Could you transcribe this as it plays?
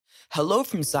Hello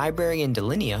from Cybersecurity and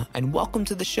Delinea, and welcome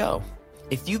to the show.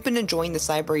 If you've been enjoying the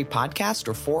Cybersecurity podcast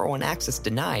or 401 Access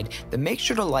Denied, then make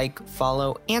sure to like,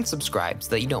 follow, and subscribe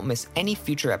so that you don't miss any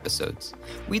future episodes.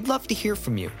 We'd love to hear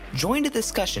from you. Join the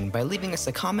discussion by leaving us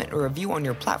a comment or review on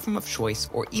your platform of choice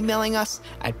or emailing us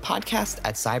at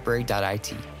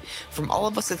podcast@cybersecurity.it. From all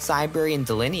of us at Cybersecurity and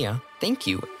Delinea, thank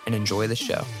you and enjoy the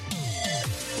show.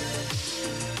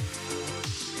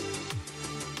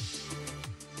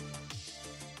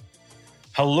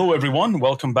 Hello, everyone.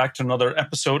 Welcome back to another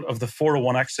episode of the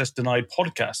 401 Access Denied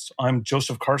podcast. I'm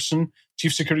Joseph Carson,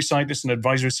 Chief Security Scientist and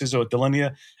Advisory CISO at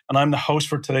Delinea, and I'm the host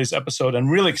for today's episode. I'm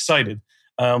really excited.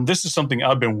 This is something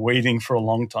I've been waiting for a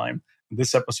long time.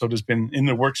 This episode has been in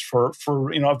the works for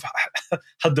I've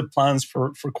had the plans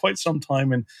for quite some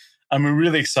time, and I'm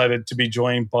really excited to be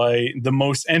joined by the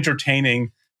most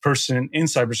entertaining person in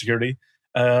cybersecurity,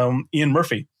 Ian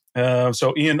Murphy.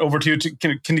 So, Ian, over to you.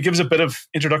 Can you give us a bit of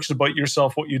introduction about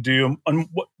yourself, what you do, and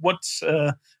what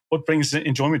brings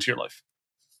enjoyment to your life?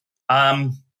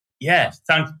 Thanks,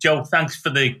 Joe. Thanks for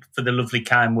the lovely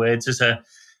kind words. As a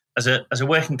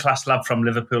working class lad from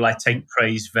Liverpool, I take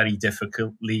praise very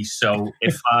difficultly. So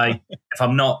if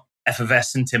I'm not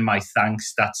effervescent in my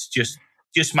thanks, that's just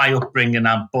my upbringing.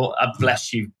 But I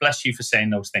bless you for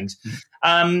saying those things.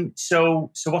 So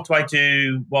what do I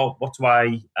do? What do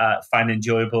I find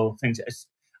enjoyable? Things.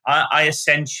 I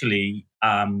essentially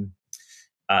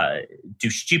do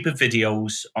stupid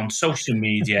videos on social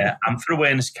media and for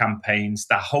awareness campaigns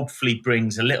that hopefully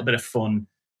brings a little bit of fun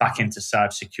back into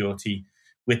cybersecurity,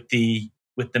 with the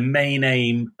main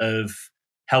aim of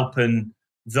helping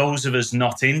those of us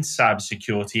not in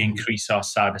cybersecurity increase our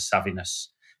cyber savviness.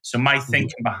 So my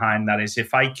thinking behind that is,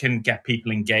 if I can get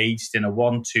people engaged in a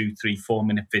 1, 2, 3, 4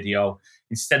 minute video,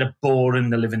 instead of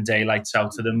boring the living daylights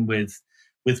out of them with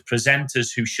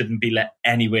presenters who shouldn't be let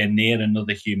anywhere near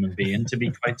another human being, to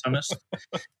be quite honest,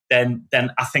 then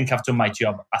I think I've done my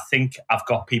job. I think I've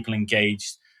got people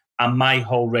engaged. And my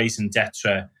whole raison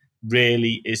d'etre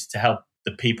really is to help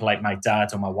the people like my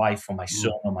dad or my wife or my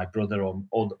son or my brother or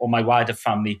my wider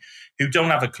family who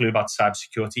don't have a clue about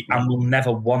cybersecurity and will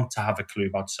never want to have a clue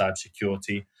about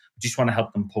cybersecurity. I just want to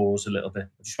help them pause a little bit.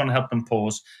 I just want to help them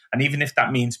pause. And even if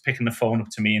that means picking the phone up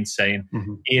to me and saying,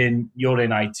 Ian, you're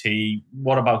in IT,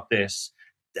 what about this?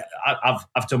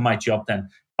 I've done my job then.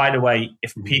 By the way,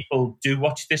 if people do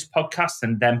watch this podcast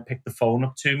and then pick the phone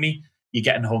up to me, you're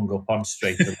getting hung up on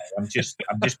straight away. I'm just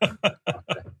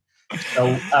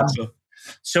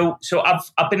So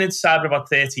I've been in cyber about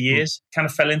 30 years. Kind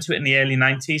of fell into it in the early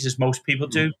 90s, as most people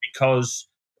do, because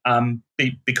I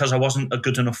wasn't a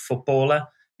good enough footballer.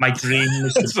 My dream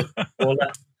was to be a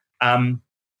footballer.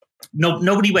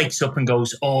 Nobody wakes up and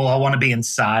goes, "Oh, I want to be in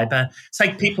cyber." It's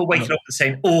like people waking up and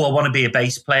saying, "Oh, I want to be a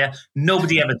bass player."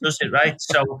 Nobody ever does it, right?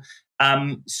 So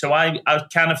I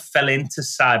kind of fell into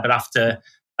cyber after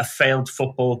a failed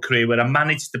football career where I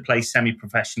managed to play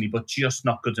semi-professionally, but just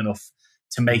not good enough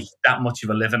to make that much of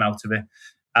a living out of it.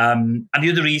 And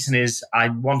the other reason is I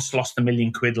once lost £1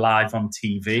 million live on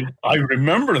TV. I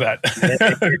remember that.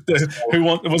 Who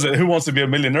wants to be a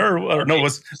millionaire? Or, no, it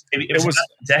was a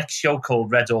Dex show called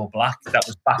Red or Black. That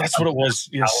was back. That's what it was.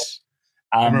 Yes,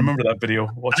 I remember that video.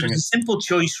 Watching it was a simple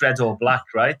choice, Red or Black,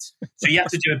 right? So you had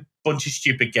to do a bunch of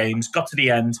stupid games. Got to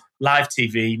the end, live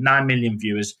TV, 9 million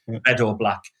viewers, Red or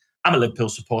Black. I'm a Liverpool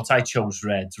supporter. I chose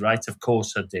Red, right? Of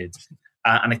course I did.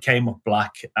 And it came up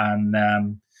black, and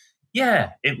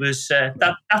it was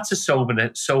that's a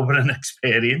sobering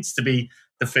experience to be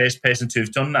the first person to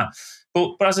have done that.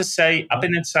 But as I say, I've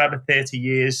been in cyber 30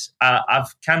 years.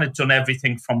 I've kind of done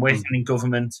everything from working in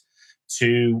government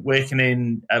to working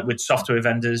in with software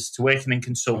vendors to working in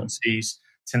consultancies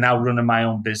to now running my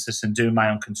own business and doing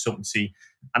my own consultancy.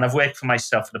 And I've worked for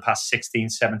myself for the past 16,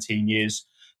 17 years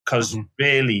because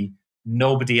really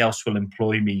nobody else will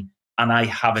employ me. And I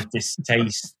have a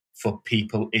distaste for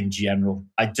people in general.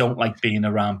 I don't like being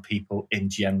around people in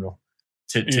general,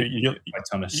 to be quite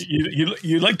honest.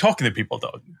 You like talking to people,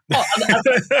 though. But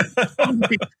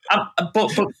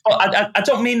I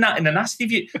don't mean that in a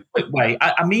nasty way.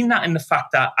 I mean that in the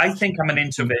fact that I think I'm an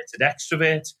introverted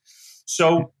extrovert.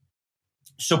 So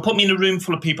put me in a room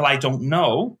full of people I don't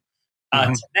know,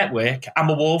 to network. I'm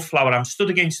a wallflower. I'm stood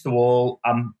against the wall.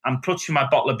 I'm clutching my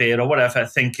bottle of beer or whatever,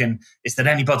 thinking, is there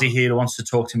anybody here who wants to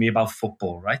talk to me about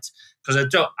football, right? Because I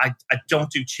don't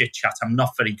do chit chat. I'm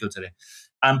not very good at it.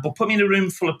 But put me in a room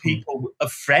full of people,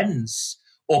 of friends,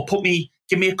 or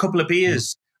give me a couple of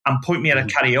beers and point me at a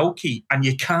karaoke, and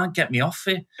you can't get me off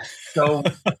it. So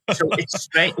it's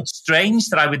strange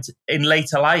that I would, in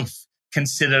later life,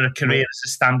 consider a career as a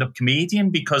stand-up comedian,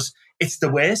 because it's the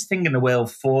worst thing in the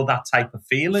world for that type of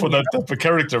feeling. For that type of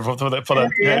character, for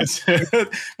that. Yeah.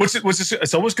 Which is,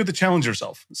 it's always good to challenge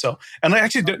yourself. So, and I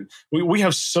actually did. We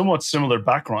have somewhat similar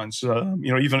backgrounds.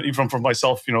 Even for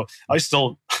myself, I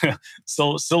still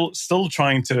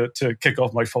trying to kick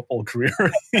off my football career.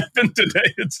 Even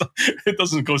today, it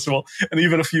doesn't go so well. And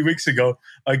even a few weeks ago,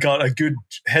 I got a good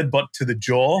headbutt to the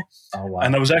jaw. Oh, wow.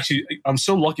 And I'm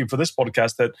so lucky for this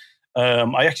podcast that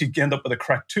I actually ended up with a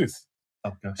cracked tooth.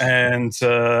 Oh, gosh. And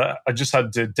I just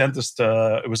had the dentist.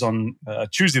 It was on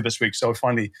Tuesday this week, so I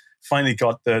finally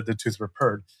got the tooth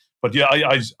repaired. But yeah,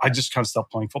 I just can't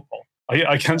stop playing football.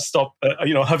 I can't stop,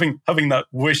 having that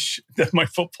wish that my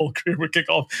football career would kick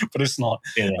off, but it's not.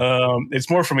 Yeah. It's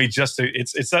more for me it's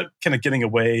that kind of getting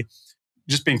away,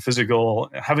 just being physical,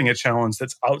 having a challenge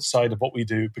that's outside of what we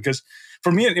do. Because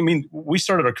for me, I mean, we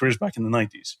started our careers back in the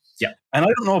 90s. Yeah. And I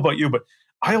don't know about you, but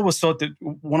I always thought that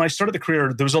when I started the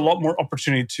career, there was a lot more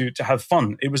opportunity to have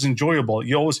fun. It was enjoyable.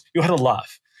 You had a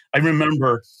laugh. I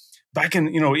remember back in,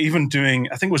 even doing,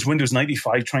 I think it was Windows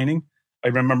 95 training. I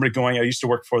remember I used to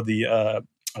work for the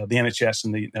NHS,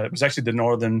 and it was actually the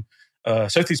Northern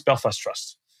Southeast Belfast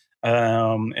Trust.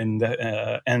 And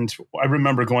I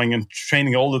remember going and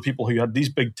training all the people who had these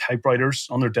big typewriters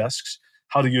on their desks,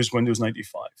 how to use Windows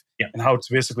 95 and how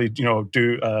to basically,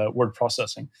 do word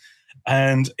processing.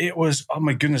 And it was, oh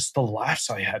my goodness, the laughs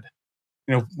I had.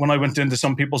 When I went into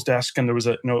some people's desk and there was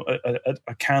a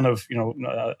can of,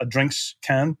 a drinks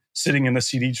can sitting in the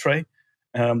CD tray.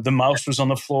 The mouse was on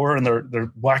the floor and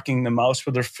they're whacking the mouse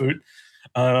with their foot.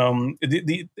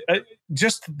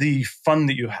 Just the fun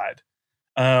that you had.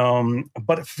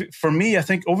 But for me, I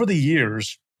think over the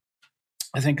years,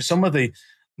 I think some of the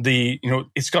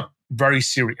it's got very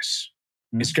serious.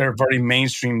 It's got very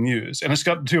mainstream news, and it's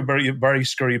got to a very, very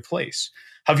scary place.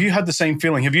 Have you had the same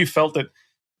feeling? Have you felt that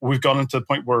we've gotten to the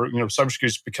point where cybersecurity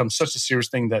has become such a serious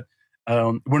thing that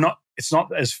it's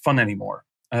not as fun anymore?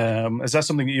 Is that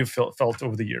something that you've felt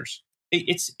over the years?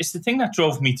 It's the thing that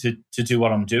drove me to do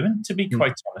what I'm doing, to be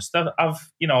quite honest.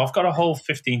 I've got a whole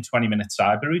 15, 20 minute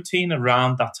cyber routine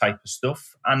around that type of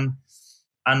stuff. And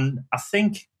I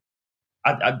think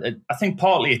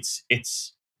partly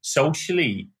it's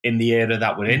socially in the era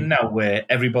that we're in now, where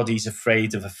everybody's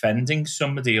afraid of offending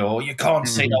somebody, or you can't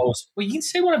say those. Well, you can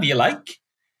say whatever you like.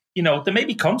 There may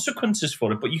be consequences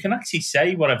for it, but you can actually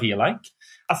say whatever you like.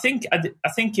 I think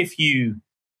if you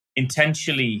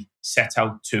intentionally set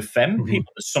out to offend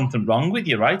people, there's something wrong with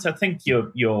you, right? I think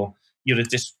you're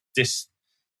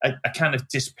a kind of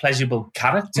displeasurable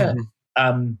character,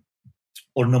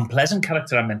 or an unpleasant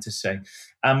character, I meant to say.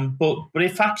 But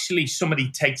if actually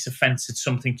somebody takes offence at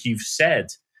something you've said,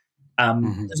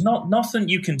 there's nothing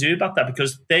you can do about that,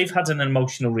 because they've had an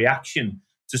emotional reaction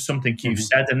to something you've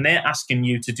said, and they're asking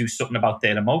you to do something about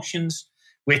their emotions,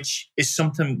 which is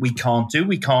something we can't do.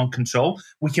 We can't control.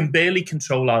 We can barely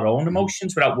control our own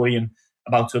emotions without worrying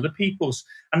about other people's.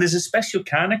 And there's a special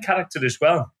kind of character as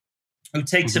well who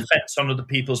takes offence on other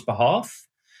people's behalf.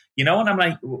 And I'm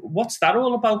like, what's that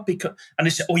all about? And they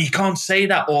say, oh, you can't say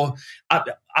that, or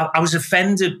I was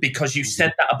offended because you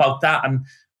said that about that.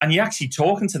 And you're actually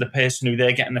talking to the person who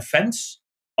they're getting offence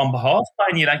on behalf by,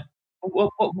 and you're like,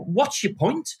 what's your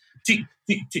point? Do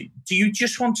you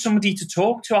just want somebody to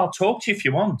talk to? I'll talk to you if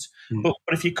you want. But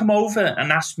if you come over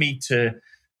and ask me to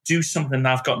do something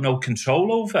I've got no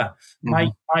control over,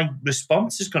 my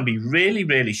response is going to be really,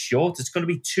 really short. It's going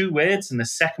to be 2 words, and the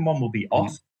second one will be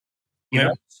off.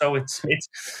 So it's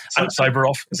cyber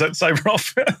off. Is that cyber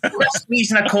off? That's the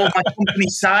reason I called my company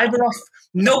Cyber Off.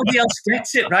 Nobody else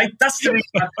gets it, right? That's the reason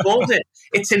I called it.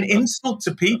 It's an insult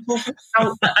to people.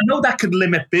 Now, I know that could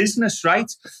limit business,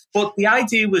 right? But the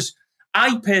idea was,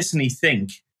 I personally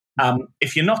think,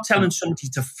 if you're not telling somebody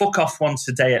to fuck off once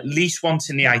a day, at least once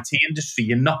in the IT industry,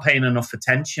 you're not paying enough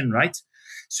attention, right?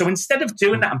 So instead of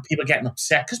doing that and people getting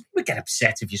upset, because people get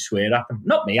upset if you swear at them.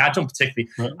 Not me, I don't particularly.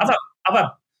 I've had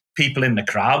people in the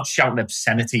crowd shouting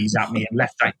obscenities at me and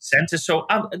left, right, and centre. So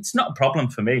it's not a problem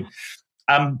for me.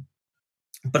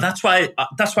 But that's why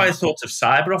I thought of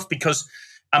Cyber Off, because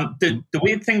the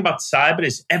weird thing about cyber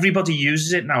is everybody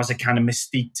uses it now as a kind of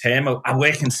mystique term. I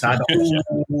work in cyber.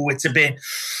 It's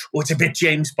a bit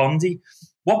James Bondy.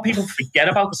 What people forget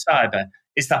about cyber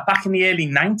is that back in the early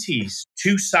 90s,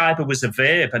 to cyber was a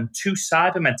verb, and to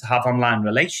cyber meant to have online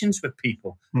relations with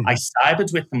people. I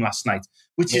cybered with them last night,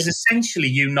 which is essentially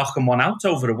you knocking one out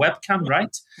over a webcam,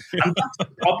 right? And that's the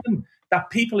problem, that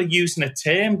people are using a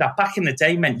term that back in the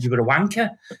day meant you were a wanker.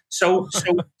 So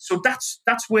that's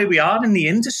where we are in the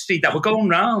industry, that we're going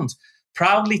around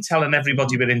proudly telling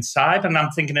everybody we're in cyber. And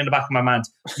I'm thinking in the back of my mind,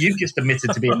 you've just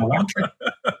admitted to being a wanker.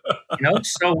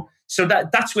 So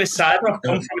that's where cyber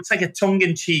comes from. It's like a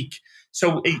tongue-in-cheek.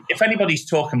 So if anybody's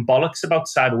talking bollocks about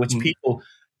cyber, which people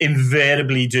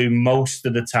invariably do most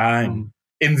of the time,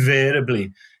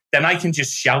 invariably, then I can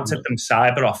just shout at them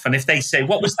cyber off. And if they say,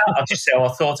 what was that? I'll just say, I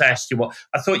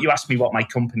thought you asked me what my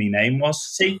company name was.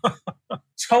 See?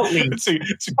 Totally. It's a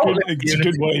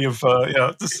good way of,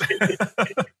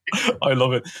 I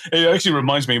love it. It actually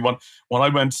reminds me when I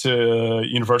went to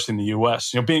university in the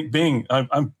US,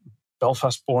 I'm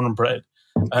Belfast born and bred.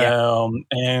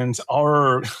 And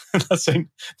our, let's say,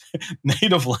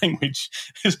 native language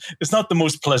is not the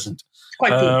most pleasant. It's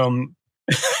quite good.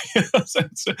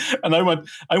 And I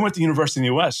went to university in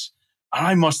the US,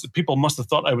 and people must have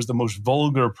thought I was the most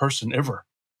vulgar person ever.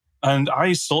 And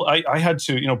I had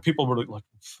to, people were like, what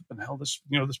the hell, this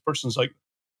person's like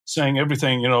saying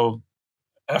everything,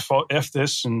 F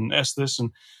this and S this.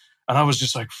 And I was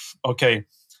just like, okay.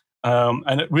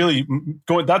 And it really,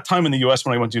 that time in the US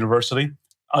when I went to university,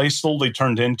 I slowly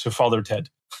turned into Father Ted.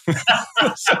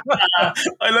 I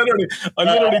literally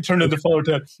turned into Father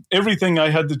Ted. Everything I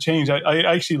had to change, I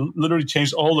actually literally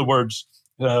changed all the words.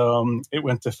 It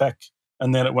went to feck,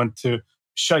 and then it went to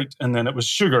shite, and then it was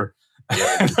sugar.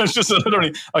 And I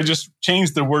just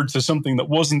changed the word to something that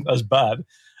wasn't as bad.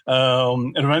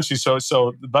 And eventually, so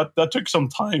that took some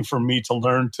time for me to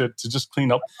learn to just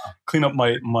clean up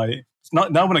my.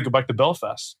 Now when I go back to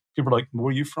Belfast, people are like, "Where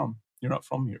are you from? You're not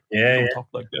from here. You don't talk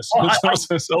like this." Well, I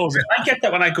get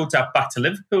that when I go back to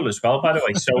Liverpool as well, by the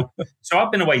way. So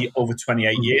I've been away over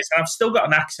 28 years, and I've still got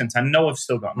an accent. I know I've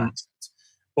still got an accent.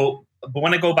 But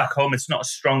when I go back home, it's not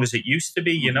as strong as it used to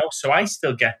be, So I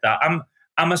still get that.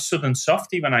 I'm a southern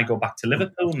softie when I go back to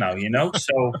Liverpool now,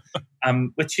 So,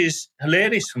 which is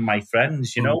hilarious from my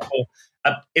friends,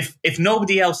 But if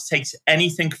nobody else takes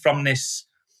anything from this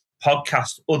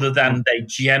podcast other than they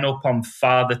gen up on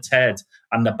Father Ted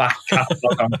and the back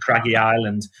catalogue on Craggy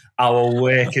Island, our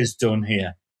work is done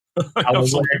here. Our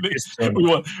work is done. We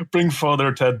want to bring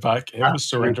Father Ted back. It was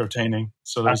so entertaining.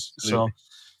 So something.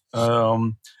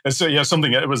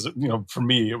 It was, for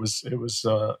me, it was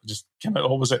just kind of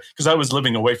always, because I was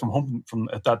living away from home from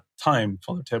at that time.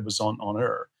 Father Ted was on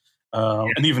air,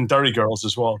 and even Dairy Girls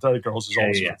as well. Dairy Girls is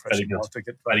always refreshing.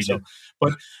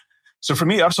 So for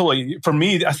me, absolutely. For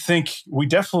me, I think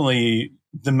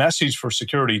the message for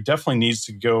security definitely needs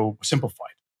to go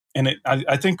simplified. And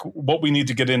I think what we need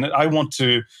to get in,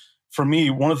 for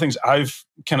me, one of the things I've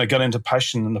kind of got into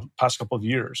passion in the past couple of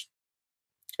years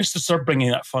is to start bringing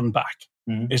that fun back.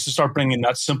 Is to start bringing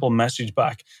that simple message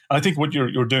back. And I think what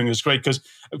you're doing is great, because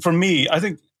for me, I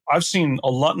think I've seen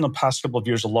a lot in the past couple of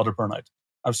years, a lot of burnout.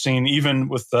 I've seen, even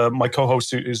with my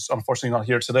co-host who is unfortunately not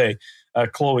here today,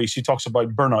 Chloe, she talks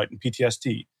about burnout and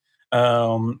PTSD,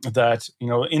 that,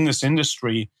 in this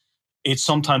industry, it's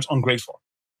sometimes ungrateful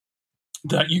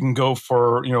that you can go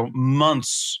for,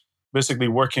 months basically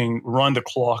working around the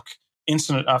clock,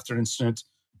 incident after incident,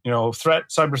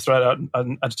 cyber threat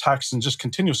and attacks, and just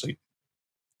continuously.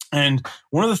 And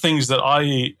one of the things that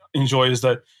I enjoy is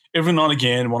that every now and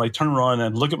again, when I turn around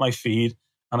and look at my feed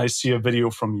and I see a video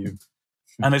from you,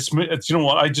 and it's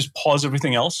I just pause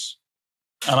everything else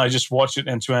and I just watch it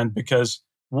end to end, because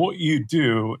what you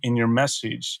do in your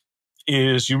message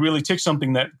is you really take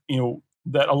something that,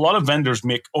 that a lot of vendors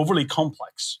make overly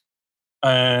complex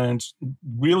and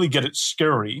really get it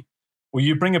scary. Well,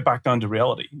 you bring it back down to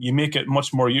reality. You make it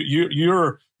much more,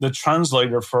 you're the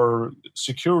translator for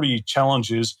security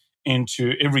challenges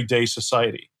into everyday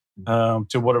society, to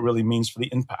what it really means for the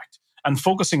impact, and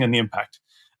focusing on the impact.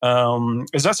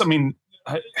 Is that something?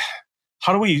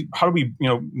 How do we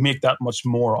make that much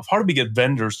more of? How do we get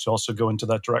vendors to also go into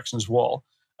that direction as well,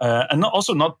 and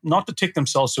not to take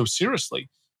themselves so seriously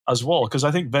as well? Because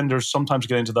I think vendors sometimes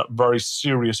get into that very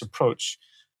serious approach.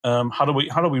 How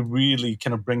do we really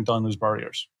kind of bring down those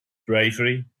barriers?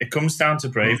 Bravery. It comes down to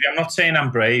bravery. I'm not saying I'm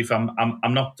brave. I'm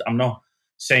not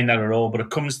saying that at all. But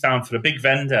it comes down for a big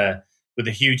vendor with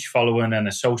a huge following and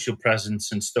a social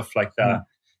presence and stuff like that.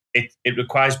 It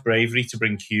requires bravery to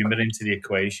bring humor into the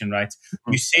equation, right?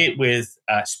 You see it with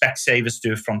Specsavers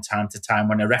do it from time to time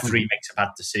when a referee makes a bad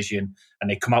decision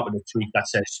and they come out with a tweet that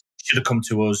says, should have come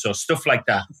to us, or stuff like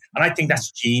that. And I think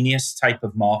that's genius type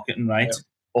of marketing, right? Yeah.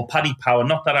 Or Paddy Power.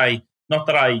 Not that I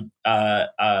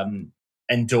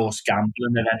endorse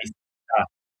gambling and anything like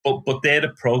that, but their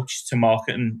approach to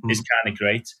marketing is kind of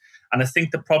great. And I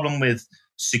think the problem with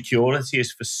security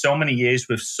is, for so many years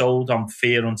we've sold on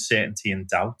fear, uncertainty, and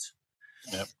doubt.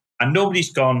 Yep. And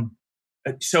nobody's gone.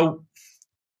 So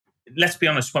let's be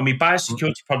honest, when we buy a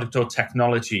security product or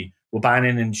technology, we're buying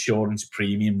an insurance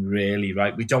premium, really,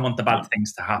 right? We don't want the bad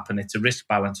things to happen. It's a risk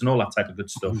balance and all that type of good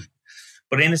stuff.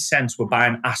 But in a sense, we're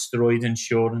buying asteroid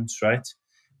insurance, right?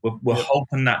 We're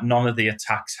hoping that none of the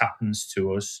attacks happens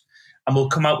to us. And we'll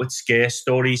come out with scare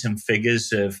stories and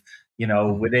figures of,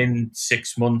 within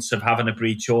 6 months of having a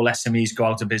breach, all SMEs go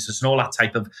out of business and all that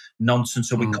type of nonsense.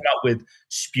 So we come out with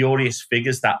spurious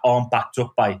figures that aren't backed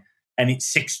up by any.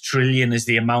 6 trillion is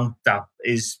the amount that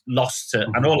is lost to,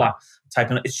 and all that type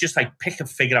of. It's just like pick a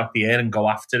figure out the air and go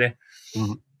after it.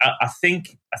 I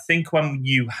think when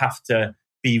you have to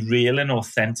be real and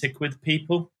authentic with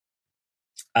people,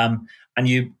 and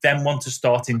you then want to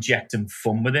start injecting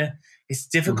fun with it, it's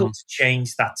difficult to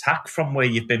change that tack from where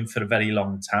you've been for a very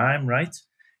long time, right?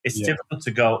 It's difficult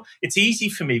to go. It's easy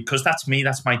for me because that's me,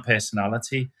 that's my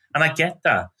personality, and I get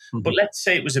that. But let's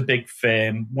say it was a big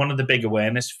firm, one of the big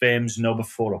awareness firms,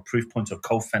 Know4 or Proofpoint or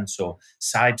Cofense or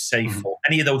CyberSafe or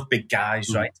any of those big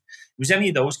guys, right? It was any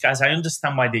of those guys. I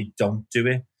understand why they don't do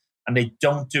it, and they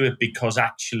don't do it because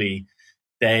actually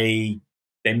they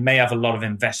may have a lot of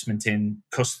investment in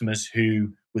customers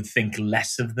who would think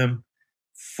less of them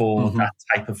for that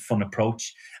type of fun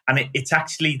approach. And it's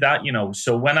actually that,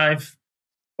 so when I've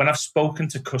spoken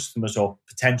to customers or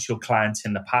potential clients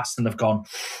in the past and they've gone,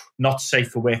 not safe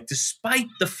for work, despite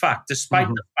the fact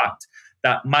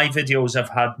that my videos have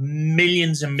had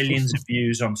millions and millions of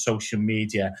views on social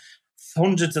media,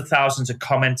 hundreds of thousands of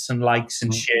comments and likes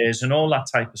and shares and all that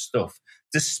type of stuff,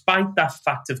 despite that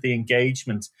fact of the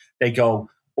engagement, they go,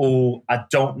 oh, I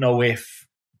don't know if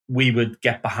we would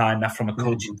get behind that from a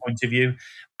culture point of view.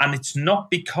 And it's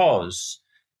not because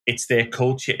it's their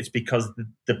culture. It's because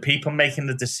the people making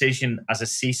the decision as a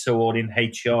CISO or in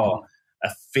HR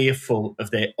are fearful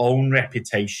of their own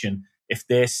reputation if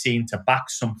they're seen to back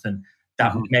something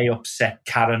that may upset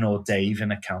Karen or Dave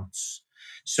in accounts.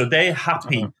 So they're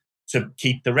happy to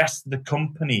keep the rest of the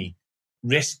company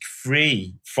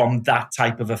risk-free from that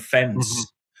type of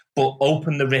offence, but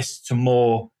open the risk to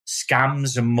more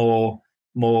scams and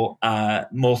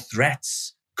more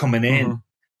threats coming in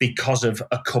because of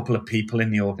a couple of people in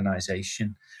the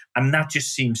organisation. And that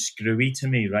just seems screwy to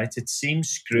me, right? It seems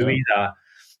screwy that,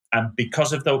 and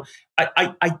because of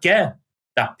I get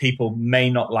that people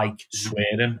may not like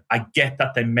swearing. I get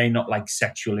that they may not like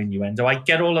sexual innuendo. I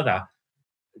get all of that.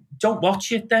 Don't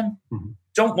watch it then.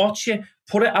 Don't watch it.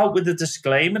 Put it out with a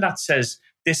disclaimer that says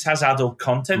this has adult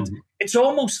content. It's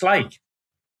almost like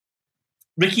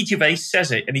Ricky Gervais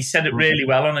says it, and he said it really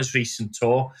well on his recent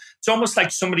tour. It's almost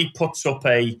like somebody puts up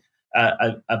an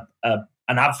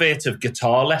advert of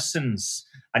guitar lessons,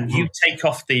 and you take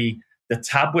off the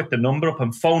tab with the number up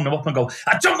and phone them up and go,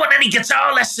 I don't want any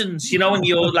guitar lessons, and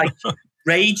you're like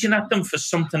raging at them for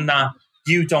something that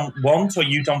you don't want or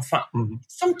you don't find.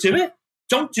 Don't do it.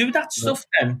 Don't do that stuff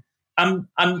then. And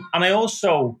I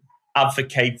also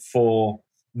advocate for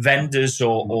vendors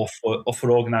or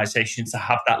for organizations to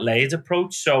have that layered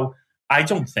approach. So I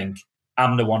don't think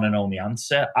I'm the one and only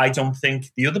answer. I don't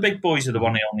think the other big boys are the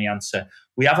one and only answer.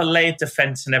 We have a layered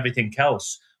defense and everything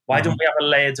else. Why don't we have a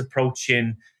layered approach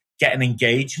in getting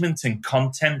engagement and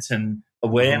content and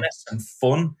awareness and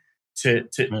fun to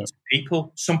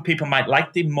people? Some people might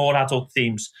like the more adult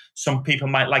themes. Some people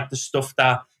might like the stuff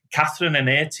that Catherine and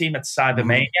her team at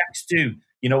Cybermaniacs do,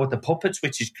 with the puppets,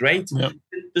 which is great.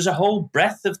 There's a whole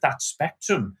breadth of that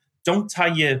spectrum. Don't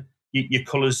tie your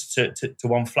colours to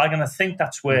one flag. And I think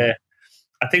that's where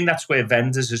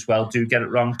vendors as well do get it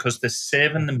wrong, because they're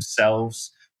serving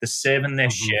themselves, they're serving their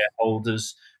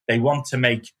shareholders. They want to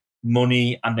make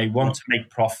money and they want to make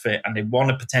profit and they want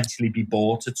to potentially be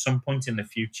bought at some point in the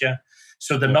future.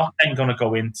 So they're not then going to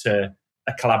go into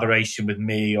a collaboration with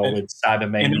me or with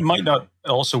Cybermania. And it might not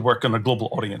also work on a global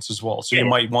audience as well. So you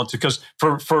might want to, because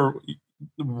for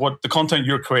what the content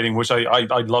you're creating, which I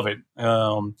love it,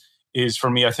 is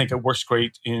for me, I think it works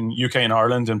great in UK and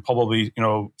Ireland and probably,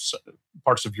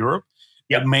 parts of Europe.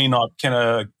 It may not kind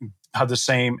of have the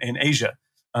same in Asia.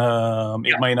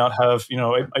 It might not have,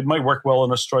 it might work well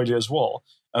in Australia as well.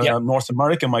 North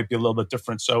America might be a little bit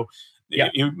different. So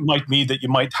it might mean that you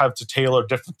might have to tailor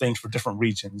different things for different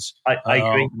regions. I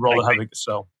agree. Rather having to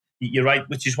sell. You're right,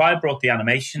 which is why I brought the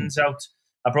animations out.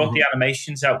 I brought the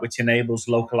animations out, which enables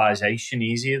localization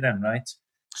easier then, right?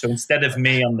 So instead of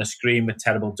me on the screen with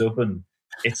terrible dubbing,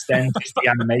 it's then just the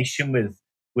animation with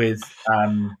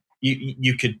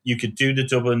you could do the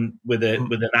dubbing with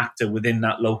an actor within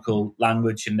that local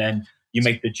language, and then you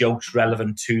make the jokes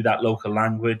relevant to that local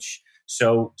language.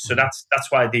 So that's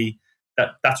why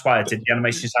that's why I did the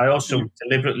animations. I also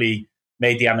deliberately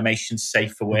made the animations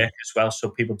safe for work as well, so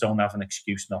people don't have an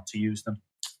excuse not to use them.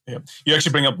 Yeah, you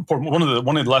actually bring up important.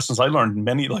 One of the lessons I learned.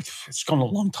 It's gone a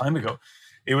long time ago.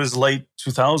 it was late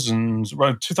 2000s,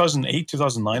 around 2008,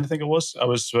 2009, I think it was. I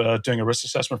was doing a risk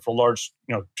assessment for a large,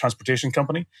 transportation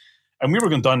company. And we were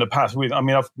going down the path.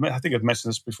 I think I've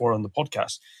mentioned this before on the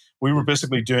podcast. We were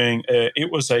basically doing,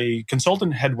 it was a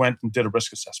consultant had went and did a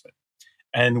risk assessment.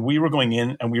 And we were going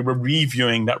in and we were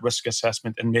reviewing that risk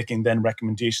assessment and making then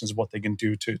recommendations of what they can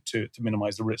do to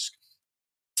minimize the risk.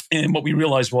 And what we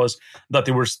realized was that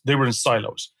they were in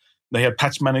silos. They had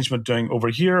patch management doing over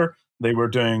here. They were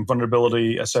doing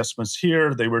vulnerability assessments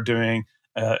here. They were doing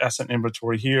asset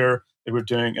inventory here. They were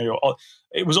doing,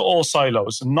 it was all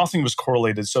silos and nothing was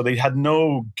correlated. So they had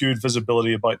no good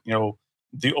visibility about,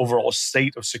 the overall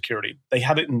state of security. They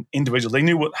had it in individual. They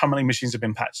knew how many machines had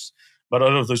been patched, but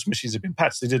out of those machines that had been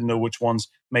patched, they didn't know which ones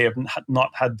may have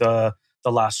not had the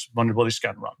last vulnerability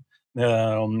scan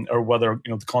run, or whether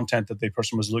the content that the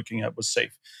person was looking at was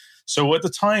safe. So at the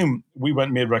time, we went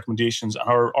and made recommendations.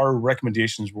 Our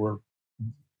recommendations were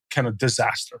kind of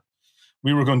disaster.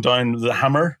 We were going down the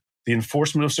hammer, the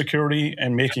enforcement of security,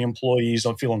 and making employees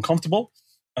feel uncomfortable.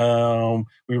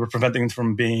 We were preventing them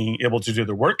from being able to do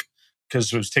their work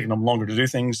because it was taking them longer to do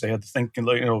things. They had to think,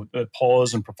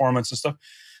 pause and performance and stuff.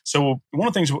 So one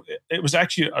of the things, it was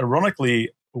actually ironically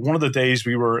one of the days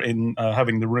we were in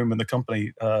having the room in the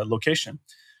company location,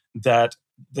 that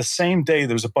the same day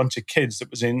there was a bunch of kids that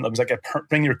was in. It was like a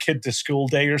bring your kid to school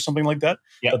day or something like that.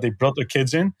 Yeah. That they brought their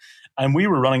kids in, and we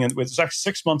were running. It was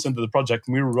actually 6 months into the project,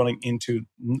 and we were running into.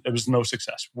 It was no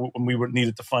success, and we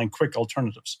needed to find quick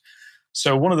alternatives.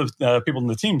 So one of the people in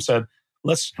the team said,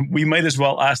 we might as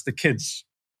well ask the kids.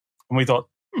 And we thought,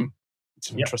 it's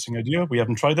an interesting idea. We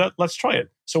haven't tried that. Let's try it.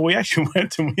 So we actually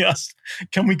went and we asked,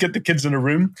 can we get the kids in a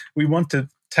room? We want to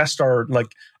test our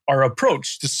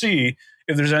approach to see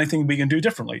if there's anything we can do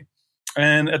differently.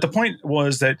 And at the point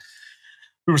was that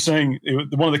we were saying,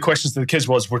 one of the questions to the kids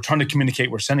was, we're trying to communicate.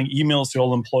 We're sending emails to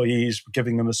all employees, we're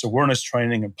giving them this awareness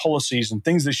training and policies and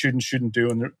things they should and shouldn't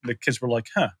do. And the kids were like,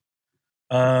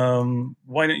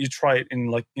 why don't you try it in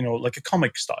like a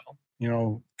comic style,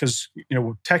 because,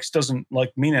 text doesn't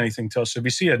mean anything to us. So if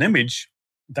you see an image,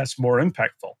 that's more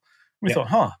impactful. We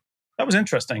thought, that was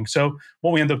interesting. So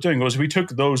what we ended up doing was we took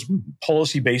those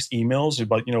policy-based emails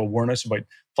about, awareness, about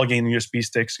plugging in USB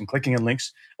sticks and clicking on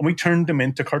links, and we turned them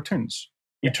into cartoons.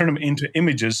 We turned them into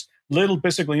images, little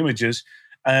basically images.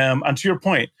 And to your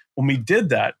point, when we did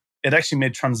that, it actually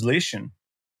made translation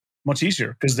much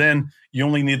easier, because then you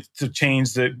only need to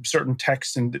change the certain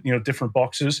text in different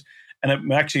boxes, and it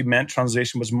actually meant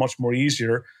translation was much more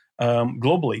easier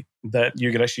globally, that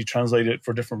you could actually translate it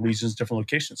for different regions, different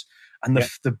locations. And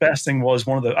the best thing was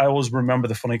I always remember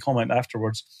the funny comment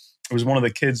afterwards. It was one of the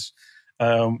kids.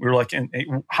 We were like,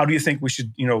 how do you think we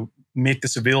should make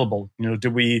this available?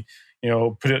 Do we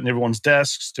put it in everyone's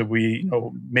desks? Do we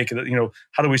make it?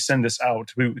 How do we send this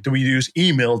out? Do we use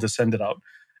email to send it out?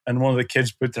 And one of the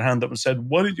kids put their hand up and said,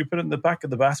 why did you put it in the back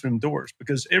of the bathroom doors?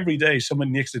 Because every day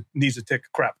someone needs to take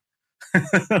a crap.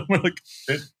 We're like,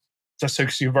 that's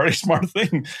actually a very smart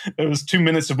thing. It was 2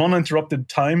 minutes of uninterrupted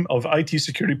time of IT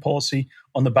security policy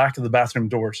on the back of the bathroom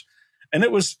doors. And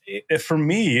it was, for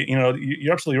me,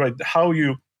 you're absolutely right.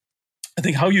 I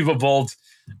think how you've evolved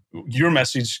your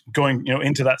message going,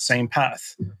 into that same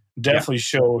path definitely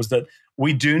shows that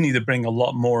we do need to bring a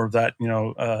lot more of that,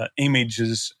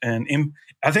 images. And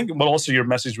I think what also your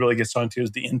message really gets down to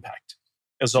is the impact.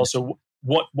 Is also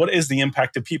what is the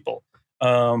impact to people?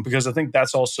 Because I think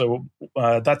that's also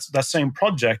that same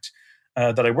project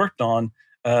that I worked on.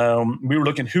 We were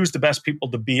looking who's the best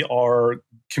people to be our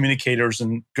communicators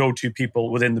and go-to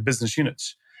people within the business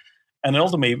units. And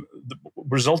ultimately,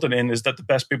 resulted in is that the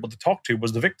best people to talk to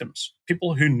was the victims,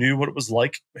 people who knew what it was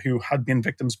like, who had been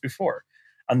victims before.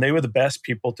 And they were the best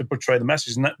people to portray the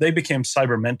message. And they became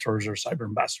cyber mentors or cyber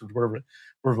ambassadors, whatever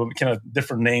kind of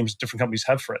different names different companies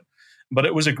have for it. But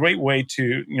it was a great way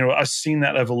to, I've seen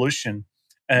that evolution.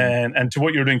 And to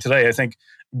what you're doing today, I think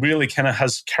really kind of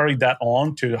has carried that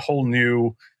on to a whole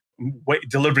new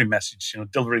delivery message,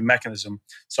 delivery mechanism.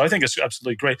 So I think it's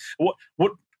absolutely great.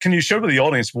 What can you share with the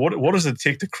audience? What does it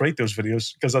take to create those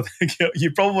videos? Because I think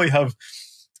you probably have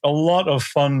a lot of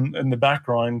fun in the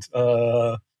background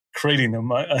creating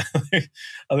them. I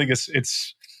think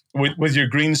it's with your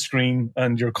green screen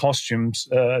and your costumes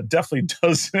definitely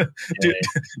does.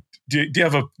 Do you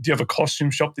have a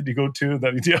costume shop that you go to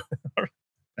that?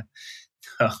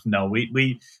 Oh, no,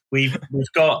 we've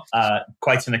got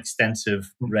quite an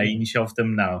extensive range of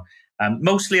them now.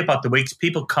 Mostly about the wigs.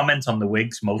 People comment on the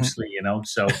wigs mostly,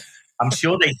 so I'm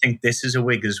sure they think this is a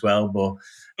wig as well. But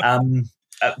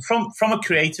from a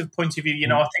creative point of view,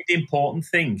 I think the important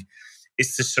thing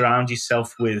is to surround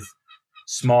yourself with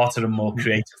smarter and more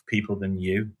creative people than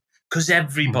you. because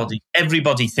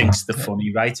everybody thinks they're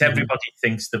funny, right? Everybody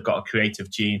thinks they've got a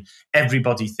creative gene.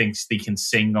 Everybody thinks they can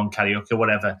sing on karaoke or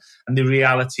whatever. And the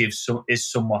reality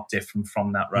is somewhat different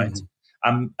from that, right?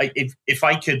 If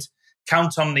I could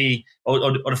count on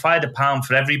or if I had £1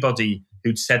 for everybody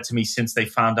who'd said to me since they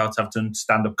found out I've done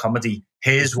stand-up comedy,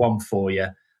 here's one for you,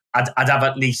 I'd have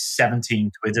at least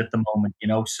 17 quid at the moment,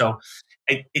 So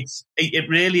it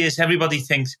really is. Everybody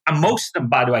thinks, and most of them,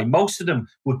 by the way,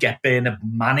 would get Bernard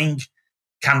Manning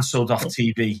cancelled off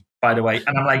TV, by the way.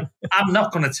 And I'm like, I'm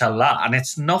not going to tell that, and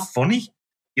it's not funny,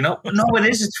 No, it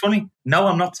is. It's funny. No,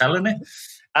 I'm not telling it.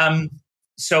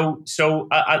 So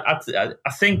I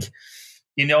think,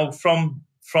 from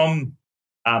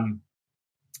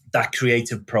that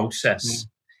creative process,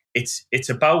 it's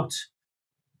about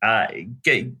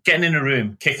getting in a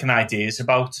room, kicking ideas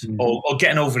about, or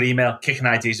getting over email, kicking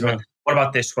ideas about, what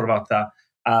about this, what about that,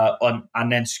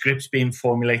 and then scripts being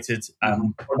formulated.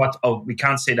 What about, we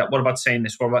can't say that, what about saying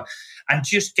this, what about, and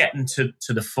just getting to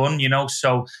the fun,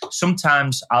 So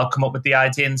sometimes I'll come up with the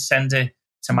idea and send it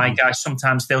to my guys.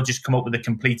 Sometimes they'll just come up with a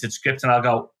completed script and I'll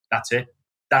go, that's it,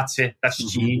 that's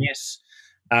genius.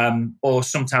 Or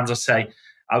sometimes I'll say,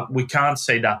 we can't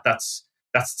say that, that's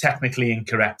technically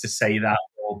incorrect to say that,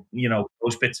 or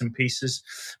those bits and pieces.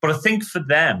 But I think for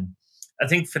them,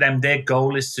 their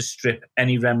goal is to strip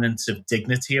any remnants of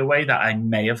dignity away that I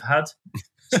may have had.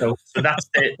 So that's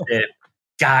the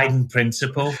guiding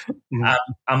principle.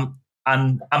 And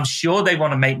I'm sure they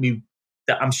want to make me.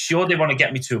 I'm sure they want to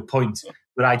get me to a point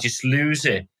where I just lose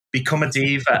it, become a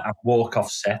diva, and walk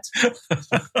off set.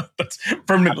 That's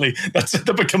permanently.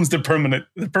 That becomes the permanent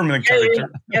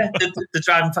character. Yeah, the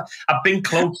driving. I've been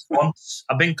close once.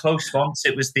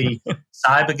 It was the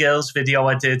Cyber Girls video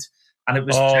I did, and it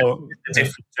was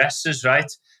different dresses, right?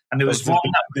 And there was one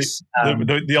that was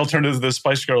the alternative to the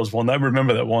Spice Girls one. I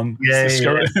remember that one. Yeah.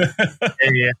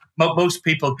 Most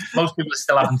people are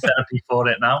still having therapy for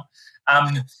it now.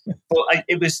 But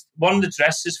it was one of the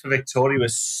dresses for Victoria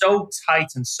was so tight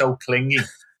and so clingy.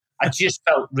 I just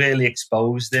felt really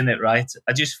exposed in it, right?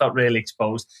 I just felt really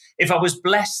exposed. If I was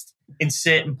blessed in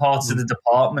certain parts of the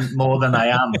department more than I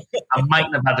am, I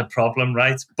mightn't have had a problem,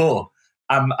 right? But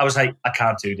I was like, I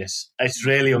can't do this. It's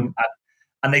really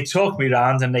and they talked me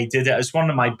around and they did it. It's one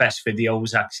of my best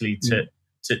videos actually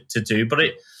to do. But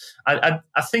I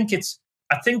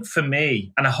think for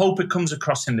me, and I hope it comes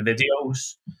across in the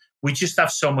videos, we just have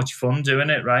so much fun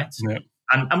doing it, right? Yeah.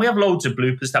 And we have loads of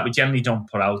bloopers that we generally don't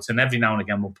put out, and every now and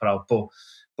again we'll put out.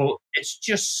 But it's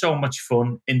just so much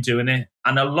fun in doing it,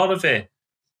 and a lot of it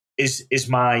is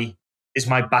my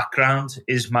background,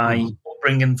 is my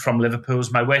upbringing from Liverpool,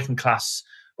 is my working class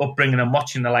upbringing, and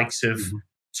watching the likes of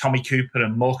Tommy Cooper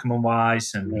and Morecambe and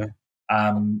Wise and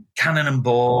Cannon and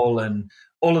Ball and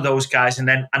all of those guys, and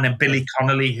then Billy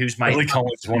Connolly, Billy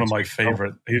Connolly is one of my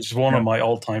favorite. He's one of my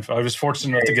all-time. I was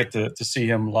fortunate enough to get to see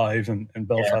him live in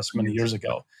Belfast many years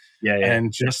ago.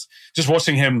 And just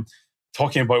watching him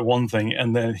talking about one thing,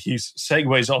 and then he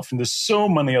segues off into so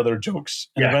many other jokes,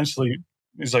 and eventually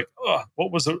he's like, "Oh,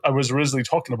 what was I was originally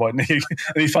talking about?" And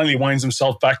he finally winds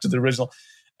himself back to the original.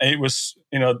 And it was,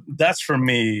 that's for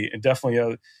me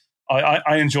definitely.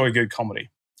 I enjoy good comedy.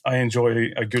 I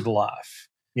enjoy a good laugh.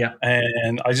 Yeah,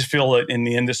 and I just feel that in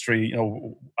the industry,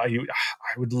 I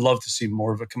would love to see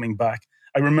more of it coming back.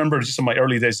 I remember just in my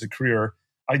early days of career,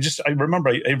 I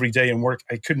remember every day in work,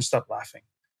 I couldn't stop laughing.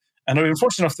 And I've been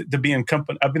fortunate enough to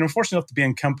be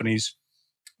in companies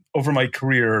over my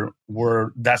career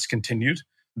where that's continued.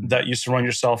 That you surround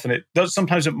yourself, and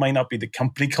sometimes it might not be the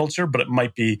company culture, but it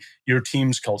might be your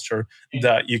team's culture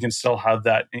that you can still have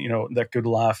that, that good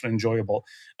laugh and enjoyable.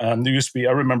 There used to be,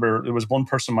 I remember there was one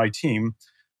person on my team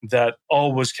that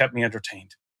always kept me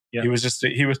entertained. Yeah. I used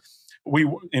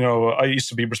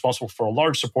to be responsible for a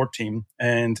large support team,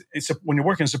 and when you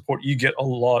work in support, you get a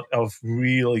lot of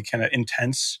really kind of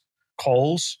intense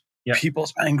calls. Yeah.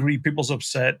 People's angry, people's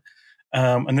upset.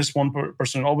 And this one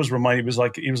person always reminded me,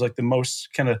 he was like the most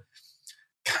kind of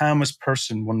calmest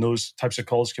person when those types of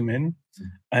calls come in,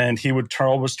 and he would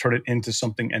always turn it into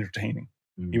something entertaining.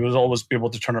 He would always be able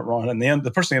to turn it around, and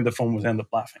the person on the phone would end up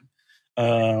laughing,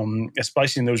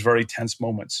 especially in those very tense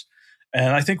moments.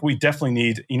 And I think we definitely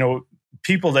need,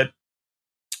 people that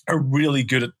are really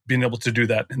good at being able to do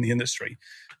that in the industry.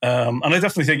 And I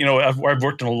definitely think, I've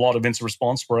worked in a lot of incident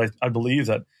response where I believe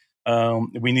that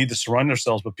we need to surround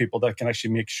ourselves with people that can actually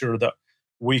make sure that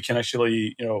we can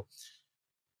actually,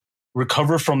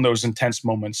 recover from those intense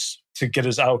moments to get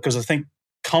us out. Because I think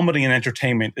comedy and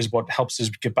entertainment is what helps us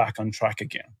get back on track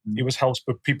again. It was helps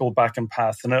put people back in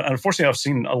path. And unfortunately, I've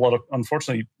seen a lot of,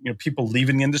 people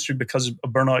leaving the industry because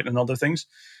of burnout and other things.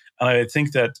 And I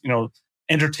think that,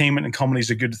 entertainment and comedy is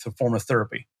a good form of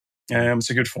therapy. It's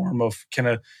a good form of kind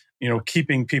of,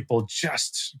 keeping people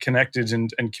just connected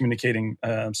and communicating.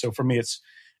 So for me, it's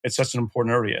such an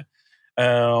important area.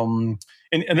 And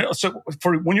so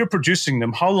for when you're producing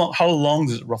them, how long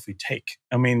does it roughly take?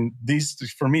 I mean, these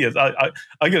for me,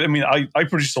 I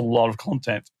produce a lot of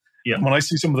content. Yeah. And when I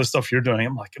see some of the stuff you're doing,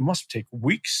 I'm like, it must take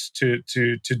weeks to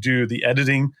do the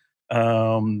editing,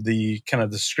 the kind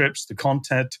of the scripts, the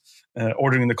content,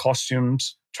 ordering the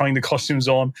costumes, trying the costumes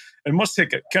on. It must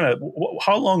take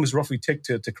how long does it roughly take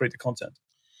to create the content?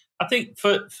 I think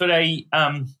for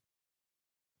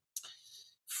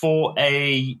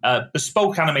a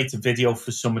bespoke animated video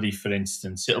for somebody, for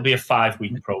instance, it'll be a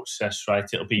 5-week process, right?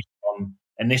 It'll be from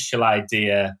initial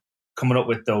idea, coming up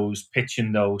with those,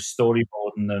 pitching those,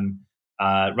 storyboarding them,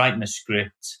 writing a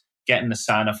script, getting the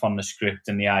sign off on the script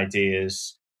and the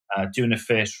ideas, doing a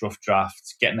first rough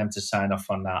draft, getting them to sign off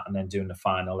on that, and then doing the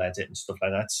final edit and stuff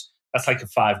like that. That's like a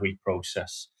 5-week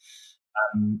process.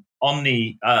 On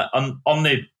the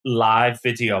live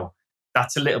video,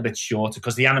 that's a little bit shorter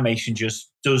because the animation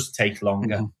just does take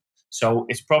longer. Mm-hmm. So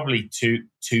it's probably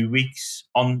two weeks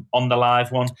on the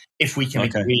live one if we can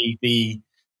agree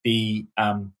the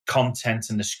content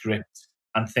and the script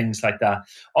and things like that.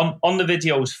 On the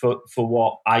videos for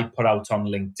what I put out on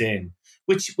LinkedIn,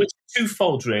 which is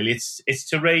twofold really. It's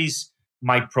to raise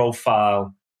my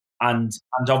profile and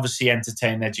obviously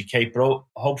entertain and educate. But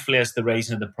hopefully as the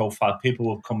raising of the profile, people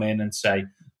will come in and say,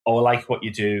 oh, I like what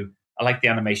you do. I like the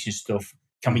animation stuff.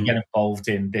 Can we get involved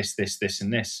in this,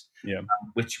 and this? Yeah,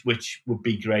 which would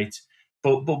be great.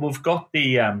 But we've got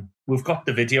the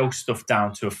video stuff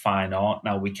down to a fine art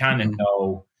now. We kind of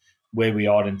know where we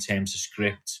are in terms of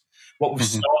script. What we've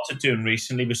started doing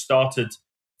recently, we started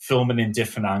filming in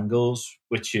different angles,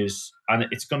 and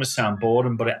it's going to sound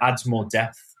boring, but it adds more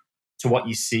depth to what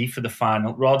you see for the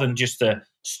final, rather than just a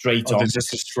straight on.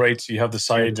 Just a straight. You have the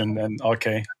side, and then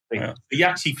okay. Yeah. You're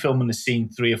actually filming the scene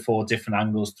 3 or 4 different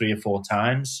angles 3 or 4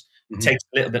 times. It takes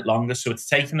a little bit longer. So it's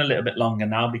taking a little bit longer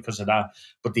now because of that.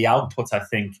 But the output, I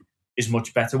think, is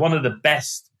much better. One of the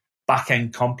best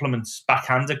backhanded compliments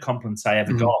I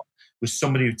ever got was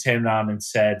somebody who turned around and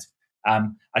said,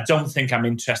 I don't think I'm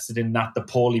interested in that, the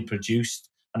poorly produced.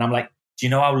 And I'm like, do you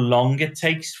know how long it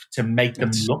takes to make them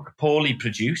look poorly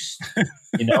produced?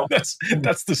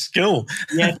 That's the skill.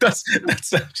 Yeah, that's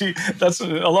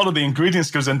a lot of the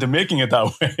ingredients goes into making it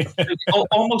that way.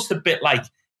 Almost a bit like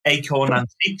Acorn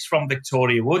Antiques from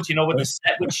Victoria Wood, with the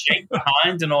set with shape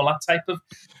behind and all that type of.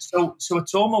 So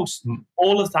it's almost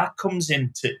all of that comes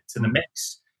into the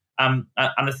mix, and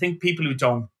I think people who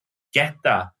don't get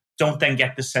that don't then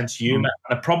get the sense of humor,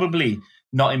 and are probably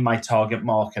not in my target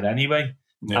market anyway.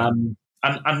 Yeah.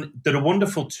 And they're a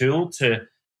wonderful tool to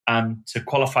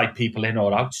qualify people in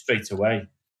or out straight away,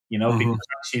 because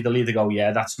actually they'll either go,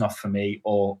 yeah, that's not for me,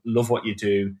 or love what you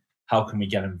do, how can we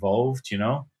get involved,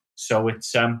 So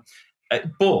it's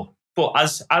but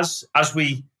as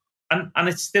we and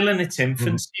it's still in its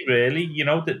infancy, really.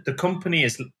 The company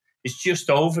is just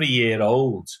over a year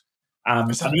old.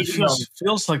 It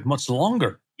feels like much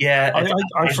longer. Yeah,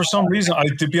 I for some reason,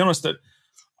 to be honest, that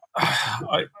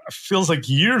it feels like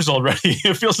years already.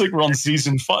 It feels like we're on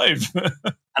season 5.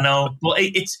 I know, but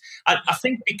I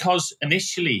think because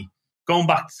initially, going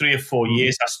back 3 or 4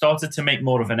 years, I started to make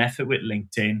more of an effort with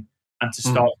LinkedIn and to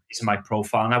start using my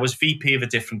profile. And I was VP of a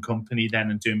different company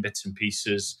then and doing bits and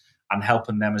pieces and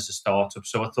helping them as a startup.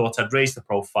 So I thought I'd raise the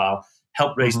profile,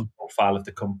 help raise the profile of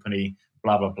the company,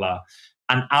 blah, blah, blah.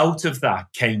 And out of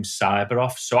that came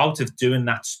CyberOff. So out of doing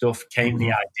that stuff came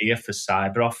the idea for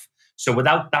CyberOff. So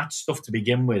without that stuff to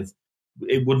begin with,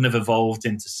 it wouldn't have evolved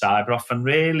into CyberOff. And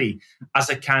really, as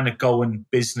a kind of going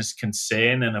business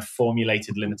concern and a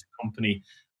formulated limited company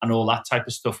and all that type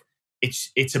of stuff,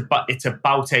 it's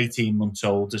about 18 months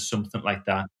old or something like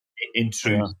that in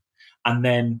truth. Yeah. And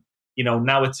then,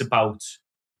 now it's about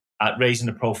raising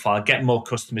the profile, getting more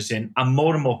customers in, and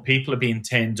more people are being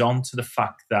turned on to the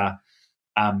fact that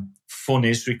fun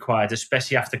is required,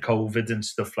 especially after COVID and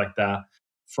stuff like that.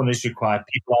 Fun is required.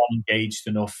 People aren't engaged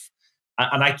enough.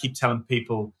 And I keep telling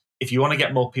people, if you want to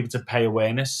get more people to pay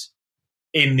awareness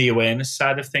in the awareness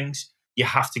side of things, you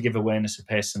have to give awareness a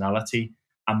personality.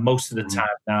 And most of the time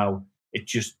now, it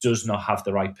just does not have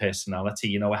the right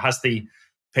personality. It has the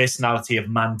personality of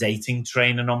mandating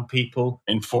training on people.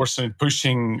 Enforcing,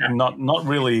 pushing, not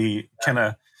really kind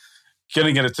of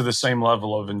getting it to the same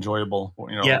level of enjoyable.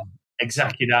 Yeah,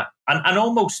 exactly that. And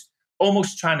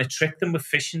almost trying to trick them with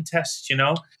phishing tests,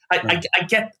 I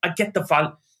get the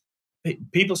value.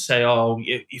 People say, oh,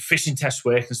 your phishing tests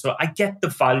work and stuff. I get the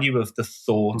value of the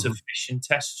thought of phishing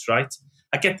tests, right?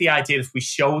 I get the idea if we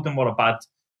show them what a bad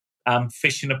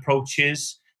phishing approach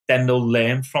is, then they'll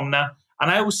learn from that.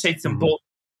 And I always say to them, but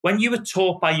when you were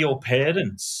taught by your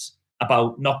parents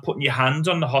about not putting your hand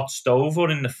on the hot stove or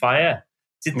in the fire,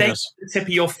 did they Yes. the tip of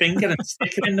your finger and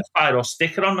stick it in the fire or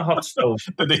stick it on the hot stove?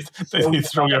 Did they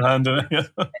throw your hand in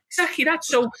it? Exactly that.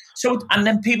 So, and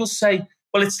then people say,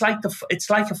 well, it's like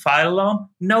a fire alarm.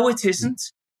 No, it isn't.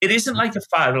 It isn't like a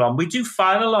fire alarm. We do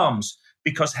fire alarms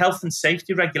because health and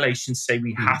safety regulations say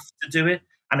we have to do it,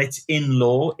 and it's in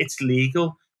law, it's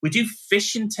legal. We do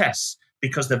phishing tests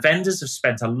because the vendors have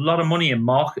spent a lot of money in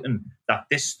marketing that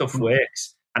this stuff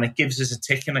works, and it gives us a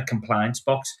tick in a compliance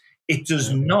box. It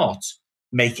does not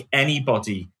make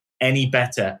anybody any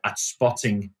better at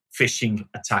spotting phishing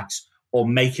attacks or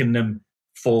making them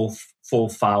fall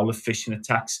foul of phishing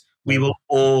attacks. We will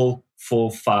all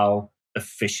fall foul of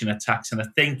phishing attacks. And I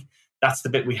think that's the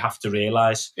bit we have to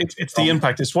realize. It's the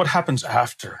impact. It's what happens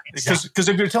after. Exactly. Because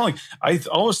if you're telling,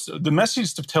 the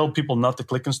message to tell people not to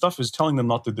click and stuff is telling them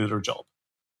not to do their job.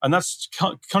 And that's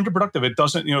counterproductive. It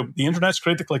doesn't, the internet's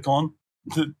great to click on.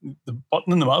 The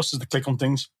button in the mouse is to click on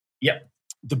things. Yep.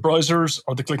 The browsers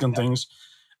are to click on things.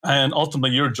 And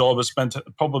ultimately, your job is spent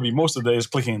probably most of the day is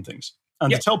clicking on things.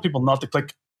 And to tell people not to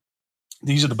click,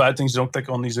 these are the bad things, don't click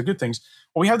on, these are good things.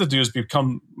 What we have to do is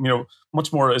become,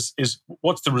 much more is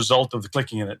what's the result of the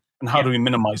clicking in it? And how do we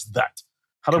minimize that?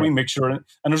 How do we make sure? And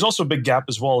there's also a big gap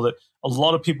as well that a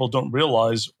lot of people don't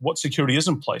realize what security is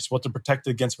in place, what they're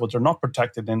protected against, what they're not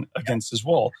protected against as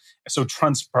well. So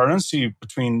transparency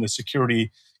between the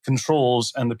security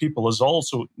controls and the people is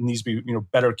also needs to be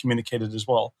better communicated as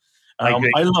well.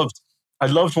 I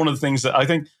loved one of the things that I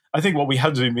think what we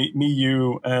had to do, me,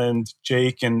 you, and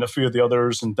Jake, and a few of the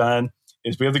others, and Dan,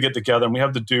 is we have to get together and we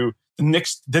have to do the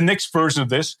next version of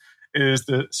this is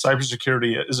the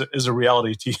cybersecurity is a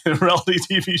reality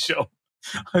TV show.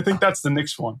 I think that's the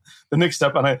next one, the next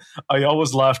step. And I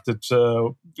always laughed at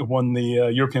when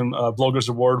the European Bloggers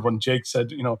Award, when Jake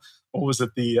said, what was it,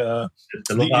 the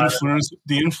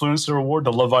influencer award,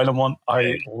 the Love Island one.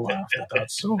 I laughed at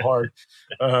that so hard.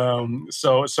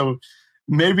 So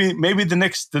maybe the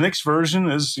next version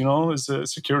is is a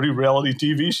security reality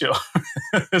TV show.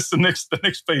 It's the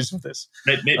next phase of this.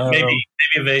 Maybe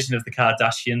a version of the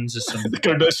Kardashians or something. The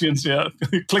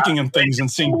Kardashians, clicking on things and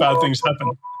seeing bad things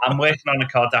happen. I'm working on a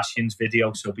Kardashians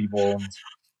video, so be warned.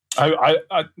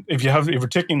 If you're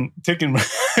taking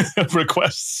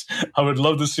requests, I would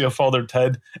love to see a Father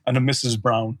Ted and a Mrs.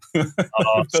 Brown.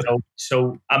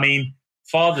 So I mean,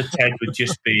 Father Ted would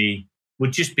just be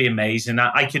amazing.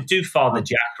 I could do Father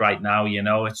Jack right now.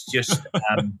 It's just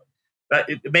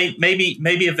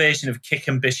maybe a version of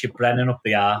kicking Bishop Brennan up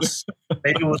the arse.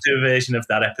 Maybe we'll do a version of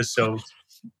that episode.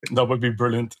 That would be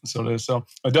brilliant. So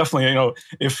I definitely,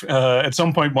 if at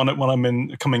some point when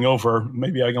I'm coming over,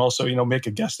 maybe I can also, make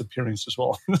a guest appearance as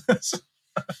well.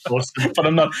 Awesome. But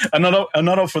I'm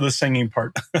not up for the singing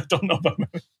part. I don't know about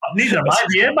neither am I.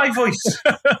 You hear my voice.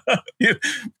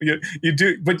 you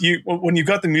do, but when you've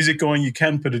got the music going, you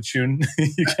can put a tune.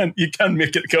 you can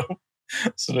make it go.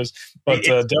 So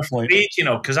definitely,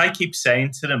 because I keep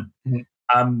saying to them,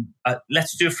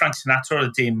 let's do a Frank Sinatra or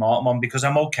a Dean Martin one because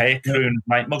I'm okay at crooning.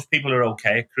 Most people are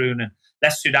okay at crooning.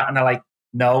 Let's do that, and they're like,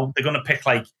 no, they're going to pick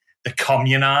like the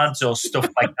Communards or stuff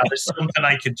like that. It's something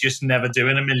I could just never do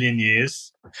in a million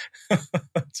years.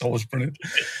 It's always brilliant.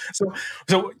 So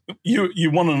you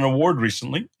won an award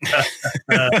recently.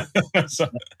 So,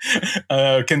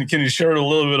 can you share a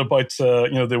little bit about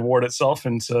the award itself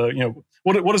and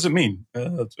what does it mean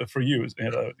for you?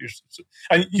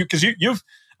 Because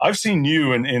I've seen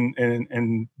you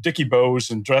in Dickie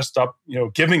Bows and dressed up,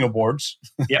 giving awards.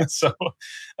 Yeah. So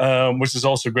which is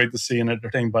also great to see and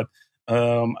entertaining, but.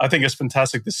 I think it's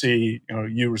fantastic to see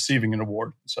you receiving an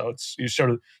award. So you share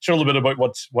a little bit about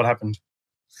what happened.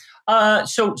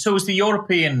 So it was the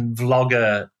European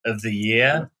Vlogger of the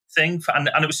Year thing, and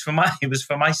it was for my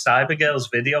Cyber Girls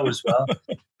video as well,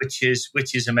 which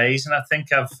is amazing. I think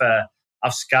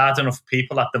I've scarred enough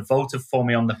people that they voted for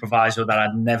me on the proviso that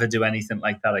I'd never do anything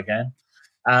like that again.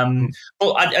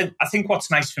 But I think what's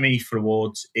nice for me for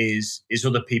awards is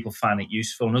other people find it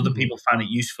useful, and other people find it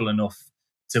useful enough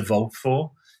to vote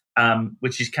for,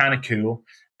 which is kind of cool.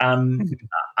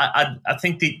 I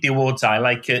think the awards I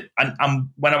like it, and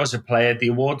when I was a player, the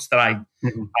awards that I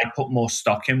put more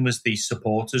stock in was the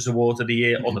Supporters Award of the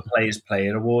Year or the Players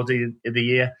Player Award of the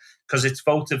Year, because it's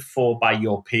voted for by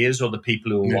your peers or the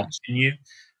people who are watching you,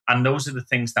 and those are the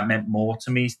things that meant more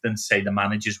to me than say the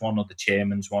managers one or the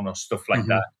chairman's one or stuff like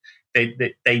that.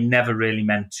 They never really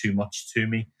meant too much to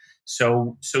me.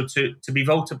 So to be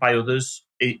voted by others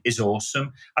is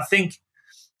awesome. I think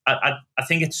I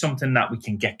think it's something that we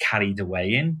can get carried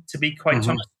away in, to be quite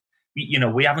honest.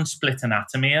 We haven't split an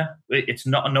atom here. It's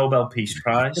not a Nobel Peace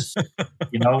Prize.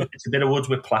 It's a bit of wood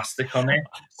with plastic on it.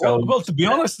 So, well, to be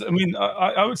honest, I mean,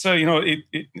 I would say,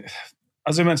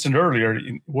 as I mentioned earlier,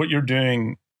 what you're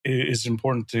doing is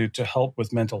important to help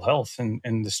with mental health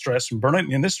and the stress and burnout in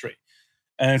the industry.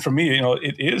 And for me,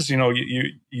 it is,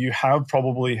 you have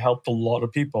probably helped a lot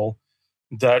of people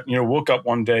that, woke up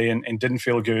one day and didn't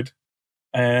feel good.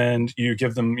 And you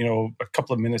give them, a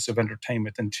couple of minutes of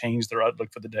entertainment and change their outlook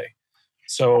for the day.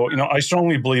 So, I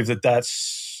strongly believe that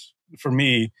that's, for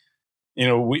me,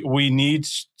 we need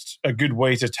a good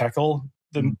way to tackle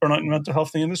the burnout and mental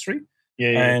health in the industry.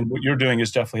 And what you're doing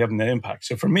is definitely having that impact.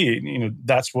 So for me,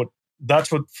 that's what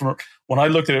for when I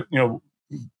looked at it,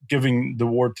 giving the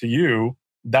award to you,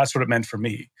 that's what it meant for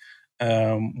me,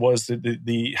 was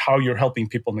the how you're helping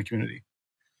people in the community.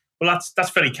 Well, that's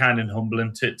very kind and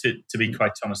humbling to be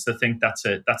quite honest. I think that's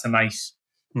a nice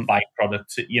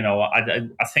byproduct.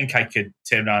 I think I could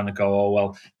turn around and go, oh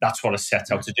well, that's what I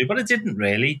set out to do, but I didn't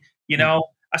really.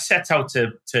 I set out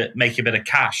to make a bit of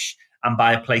cash and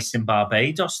buy a place in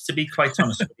Barbados, to be quite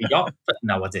honest with you. But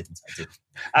no, I didn't.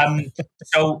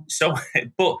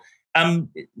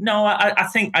 No, I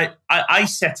think I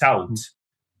set out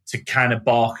to kind of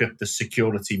bark at the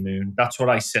security moon. That's what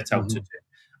I set out to do.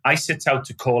 I set out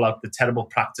to call out the terrible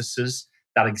practices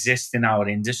that exist in our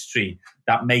industry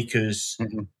that make us,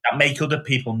 that make other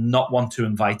people not want to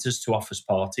invite us to office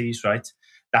parties, right?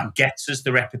 That gets us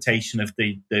the reputation of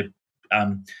the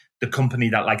company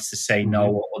that likes to say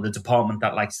no, or the department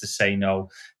that likes to say no,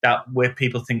 that where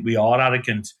people think we are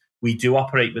arrogant, we do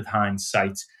operate with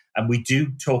hindsight, and we do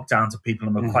talk down to people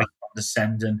and we're quite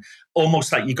condescending,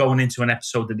 almost like you're going into an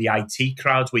episode of the IT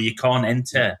Crowd where you can't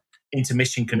enter into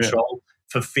mission control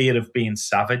for fear of being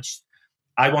savaged.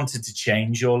 I wanted to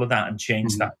change all of that and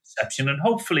change that perception, and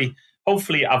hopefully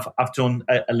I've done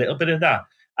a little bit of that.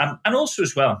 And also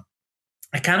as well,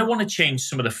 I kind of want to change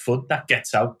some of the FUD that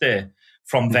gets out there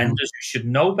from vendors who should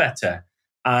know better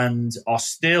and are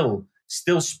still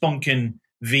spunking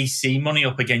VC money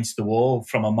up against the wall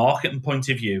from a marketing point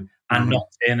of view and not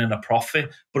earning a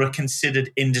profit, but are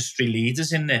considered industry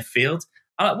leaders in their field.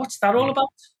 What's that all about?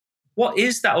 What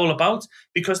is that all about?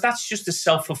 Because that's just a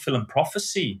self-fulfilling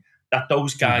prophecy that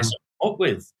those guys are up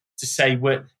with to say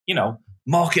we're,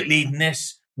 market leading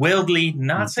this, world leading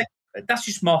that. That's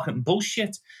just marketing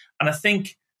bullshit. And I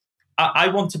think I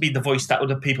want to be the voice that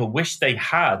other people wish they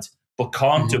had, but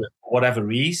can't do it for whatever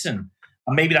reason.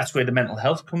 And maybe that's where the mental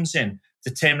health comes in,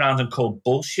 to turn around and call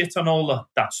bullshit on all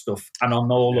that stuff and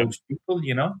on all those people,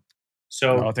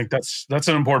 So I think that's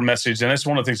an important message. And it's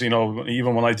one of the things,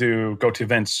 even when I do go to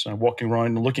events, I'm walking around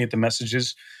and looking at the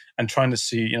messages and trying to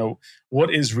see,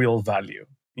 what is real value?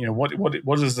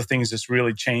 What is the things that's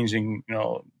really changing,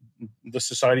 the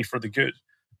society for the good?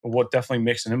 What definitely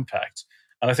makes an impact?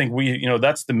 And I think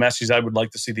that's the message I would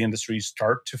like to see the industry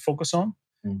start to focus on,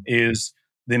 is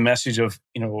the message of,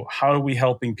 how are we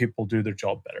helping people do their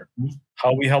job better? How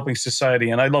are we helping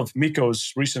society? And I love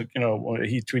Miko's recent,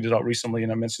 he tweeted out recently,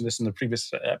 and I mentioned this in the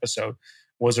previous episode,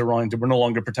 was around we're no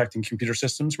longer protecting computer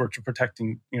systems, we're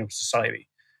protecting, society.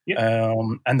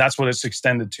 And that's what it's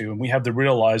extended to. And we have to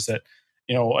realize that,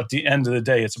 at the end of the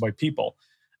day, it's about people.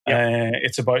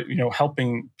 It's about,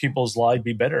 helping people's lives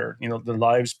be better, their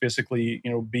lives basically,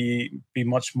 be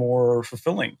much more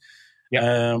fulfilling.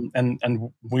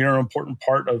 And we are an important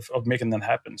part of making that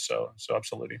happen. So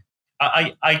absolutely.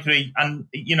 I agree. And,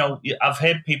 I've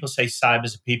heard people say cyber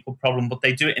is a people problem, but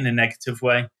they do it in a negative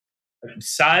way.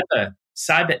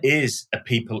 Cyber is a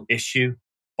people issue,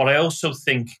 but I also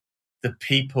think the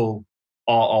people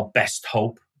are our best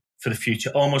hope for the future,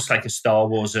 almost like a Star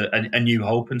Wars, a New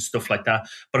Hope and stuff like that.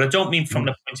 But I don't mean from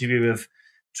the point of view of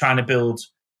trying to build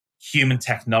human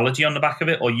technology on the back of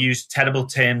it, or use terrible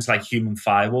terms like human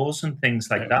firewalls and things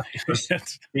like that.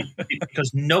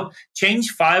 Because change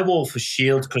firewall for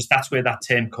shield, because that's where that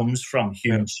term comes from,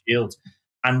 human shield.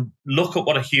 And look at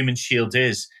what a human shield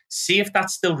is. See if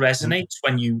that still resonates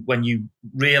when you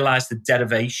realize the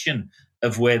derivation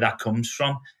of where that comes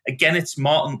from. Again, it's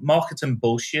marketing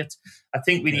bullshit. I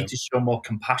think we need to show more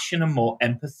compassion and more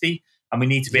empathy, and we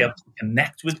need to be able to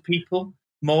connect with people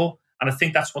more. And I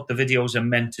think that's what the videos are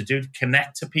meant to do, to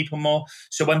connect to people more.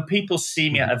 So when people see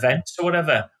me at events or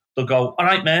whatever, they'll go, all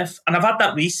right, Murph. And I've had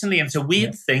that recently, and it's a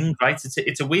weird thing, right?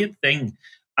 It's a weird thing.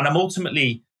 And I'm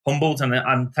ultimately humbled,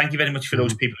 and thank you very much for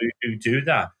those people who do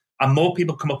that. And more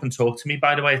people come up and talk to me,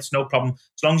 by the way. It's no problem.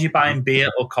 As long as you're buying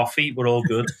beer or coffee, we're all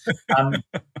good. But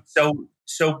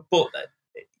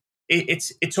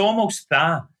it's almost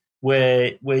that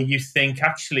where you think,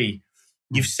 actually,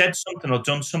 you've said something or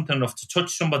done something enough to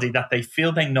touch somebody that they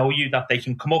feel they know you, that they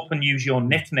can come up and use your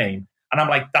nickname. And I'm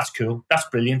like, that's cool. That's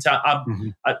brilliant.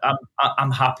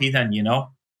 I'm happy then, you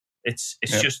know. It's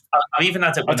just, I've even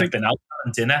had it when I've been out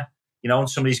having dinner, you know, and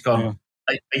somebody's gone,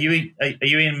 are you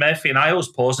Ian Murphy? And I always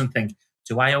pause and think,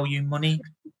 do I owe you money?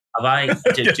 Have I?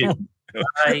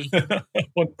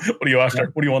 What are you after?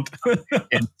 What do you want?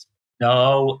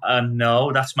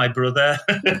 No, that's my brother.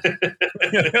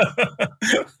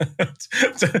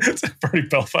 It's a very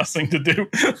Belfast thing to do.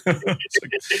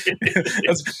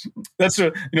 That's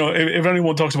you know, if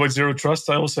anyone talks about zero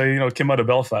trust, I will say, you know, it came out of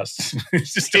Belfast. You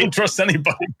just don't trust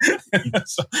anybody.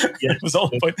 So it was all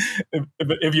about,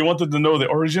 if you wanted to know the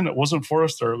origin, it wasn't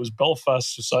Forrester, it was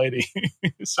Belfast society.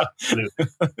 So,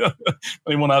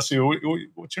 anyone asks you,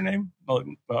 what's your name?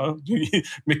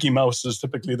 Mickey Mouse is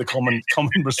typically the common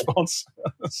response.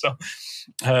 So,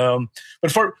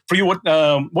 but for you,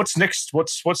 what's next?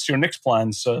 What's your next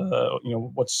plans? You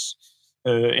know, what's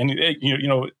you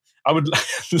know, I would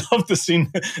love to see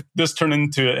this turn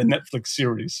into a Netflix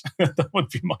series. That would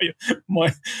be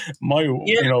my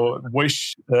you know,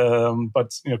 wish.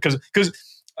 But you know, because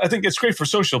I think it's great for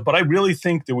social, but I really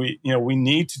think that we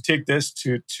need to take this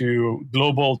to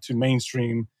global, to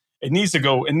mainstream. It needs to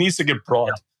get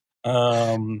broad.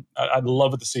 I'd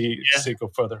love it to see it go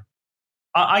further.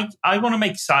 I want to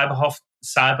make cyber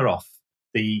off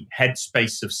the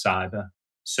headspace of cyber.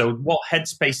 So what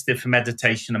Headspace did for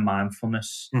meditation and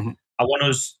mindfulness, I want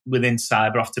us within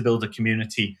cyber off to build a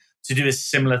community to do a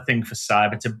similar thing for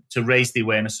cyber, to raise the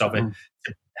awareness of it,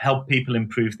 to help people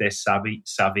improve their savvy.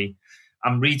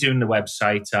 I'm redoing the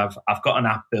website. I've got an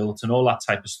app built and all that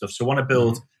type of stuff. So I want to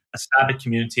build a cyber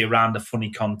community around the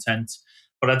funny content,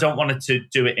 but I don't want to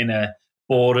do it in a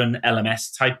boring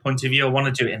LMS type point of view. I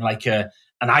want to do it in like an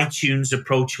iTunes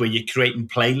approach where you're creating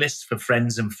playlists for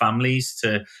friends and families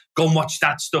to go and watch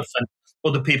that stuff, and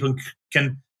other people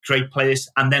can create playlists,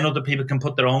 and then other people can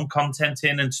put their own content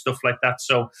in and stuff like that.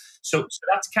 So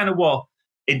that's kind of what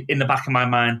in the back of my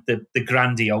mind, the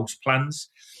grandiose plans.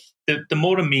 The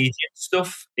more immediate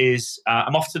stuff is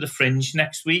I'm off to the Fringe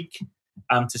next week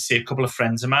to see a couple of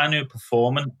friends of mine who are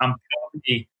performing. I'm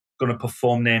probably going to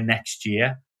perform there next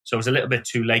year. So I was a little bit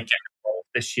too late getting involved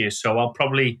this year. So I'll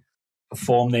probably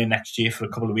perform there next year for a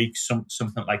couple of weeks,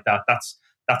 something like that. That's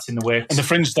in the works. And the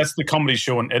Fringe, that's the comedy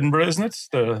show in Edinburgh, isn't it?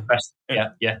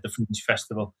 The Fringe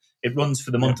Festival. It runs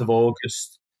for the month of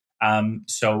August.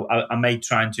 So I may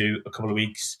try and do a couple of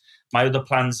weeks. My other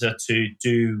plans are to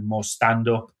do more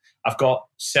stand-up. I've got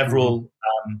several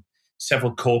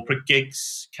corporate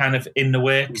gigs kind of in the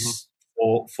works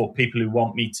for people who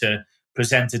want me to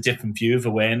present a different view of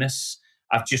awareness.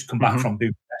 I've just come back from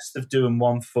Budapest of doing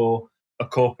one for a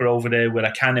corporate over there where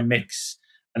I kind of mix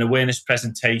an awareness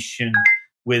presentation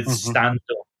with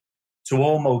stand-up to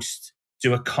almost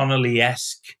do a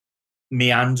Connolly-esque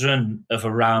meandering of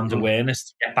around awareness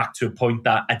to get back to a point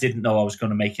that I didn't know I was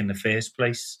going to make in the first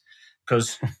place.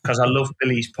 Because I love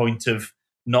Billy's point of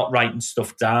not writing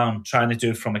stuff down, trying to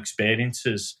do it from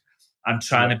experiences and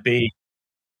trying to be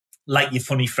like your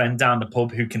funny friend down the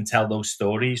pub who can tell those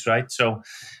stories, right? So,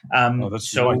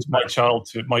 that's my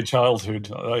childhood. My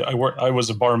childhood. I was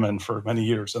a barman for many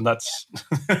years, and that's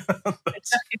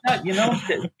exactly that. You know,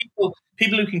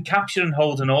 people who can capture and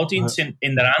hold an audience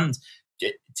in their hand,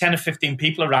 10 or 15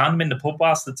 people around them in the pub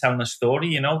whilst they're telling a story.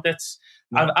 You know,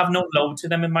 I've known loads of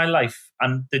them in my life,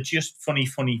 and they're just funny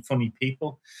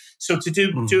people. So to do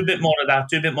a bit more of that,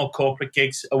 do a bit more corporate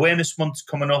gigs. Awareness Month's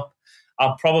coming up.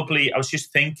 I was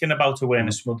just thinking about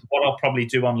Awareness Month, what I'll probably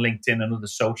do on LinkedIn and other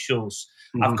socials.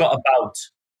 I've got about,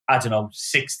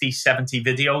 60, 70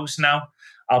 videos now.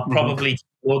 I'll probably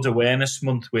load Awareness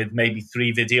Month with maybe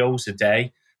 3 videos a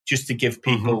day just to give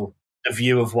people a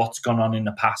view of what's gone on in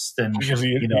the past. And, because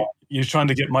you're trying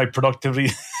to get my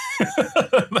productivity.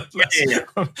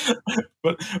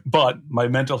 But my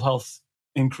mental health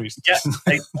increased. Yeah,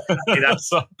 exactly.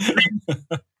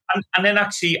 And then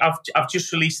actually, I've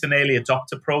just released an early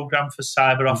adopter program for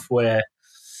CyberOff where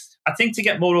I think to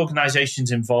get more organisations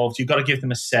involved, you've got to give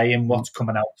them a say in what's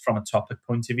coming out from a topic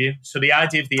point of view. So the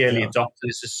idea of the early adopter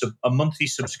is a monthly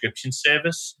subscription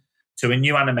service to a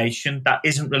new animation that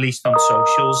isn't released on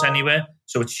socials anywhere.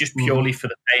 So it's just purely for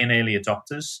the paying early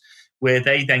adopters, where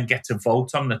they then get to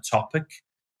vote on the topic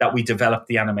that we develop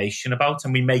the animation about.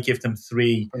 And we may give them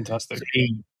three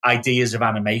ideas of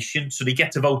animation. So they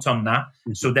get to vote on that.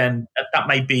 So then that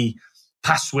might be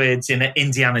passwords in an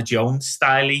Indiana Jones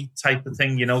style type of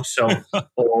thing, you know, so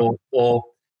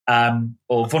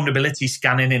or vulnerability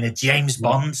scanning in a James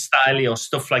Bond style or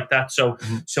stuff like that. So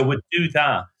we'll do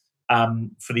that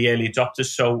for the early adopters.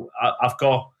 So I've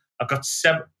got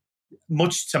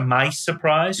much to my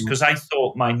surprise, because I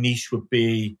thought my niche would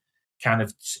be kind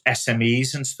of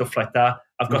SMEs and stuff like that.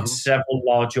 I've got several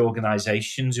large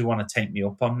organizations who want to take me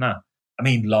up on that. I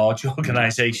mean, large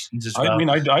organizations as well. I mean,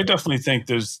 I definitely think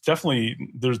there's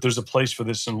a place for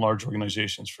this in large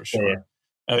organizations for sure. Yeah.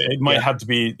 It might have to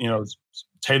be,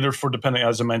 tailored for, depending,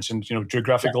 as I mentioned,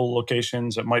 geographical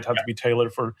locations. It might have to be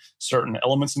tailored for certain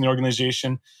elements in the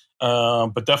organization.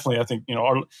 But definitely, I think,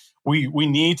 we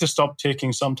need to stop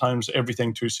taking sometimes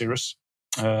everything too serious.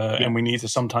 And we need to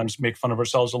sometimes make fun of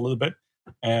ourselves a little bit,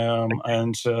 and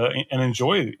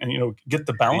enjoy and get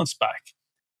the balance back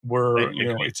where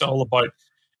it's all about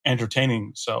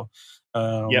entertaining. So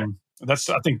I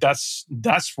think that's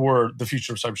where the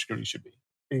future of cybersecurity should be,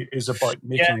 is about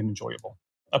making it enjoyable,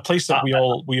 a place that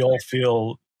we all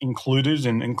feel included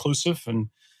and inclusive and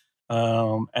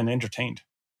entertained.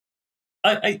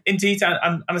 Indeed,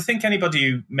 and I think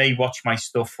anybody who may watch my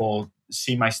stuff or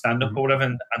see my stand-up or whatever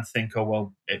and think, oh,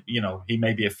 well, he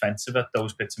may be offensive at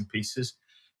those bits and pieces.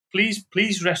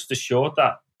 Please rest assured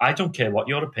that I don't care what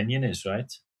your opinion is,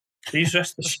 right? Please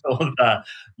rest assured that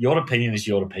your opinion is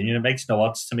your opinion. It makes no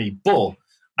odds to me. But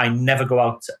I never go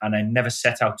out and I never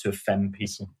set out to offend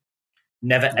people.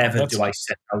 Never, ever do I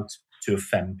set out to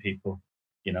offend people,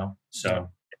 so...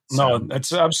 No,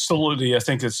 it's absolutely. I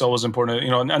think it's always important,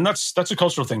 and that's a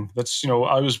cultural thing. That's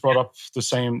I was brought up the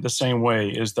same way.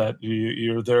 Is that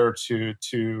you're there to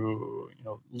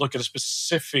look at a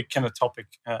specific kind of topic,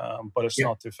 but it's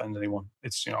not to offend anyone.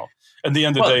 It's at the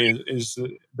end of the day is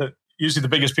that usually the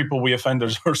biggest people we offend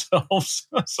is ourselves.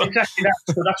 So. Exactly that.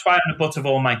 So that's why I'm the butt of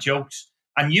all my jokes.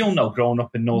 And you'll know, growing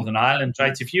up in Northern Ireland,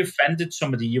 right? If you offended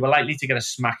somebody, you were likely to get a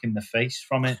smack in the face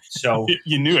from it. So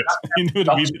you knew it. You knew it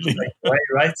immediately,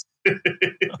 right?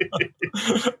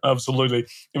 Absolutely,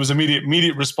 it was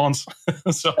immediate response.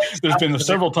 So there's been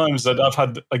several times that I've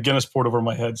had a Guinness poured over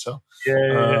my head. So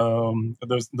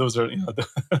those are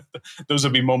those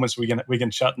would be moments we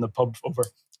can chat in the pub over.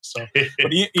 So,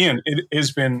 but Ian,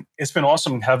 it's been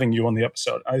awesome having you on the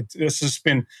episode. This has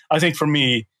been, I think, for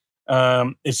me.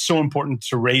 It's so important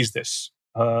to raise this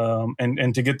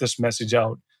and to get this message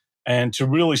out and to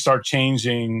really start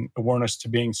changing awareness to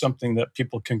being something that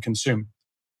people can consume,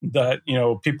 that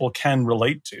people can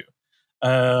relate to,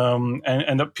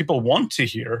 and that people want to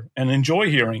hear and enjoy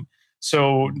hearing.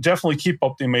 So definitely keep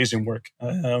up the amazing work,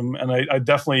 and I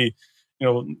definitely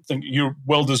think you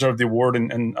well deserve the award,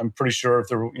 and I'm pretty sure if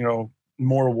there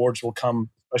more awards will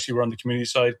come, especially around the community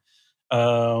side.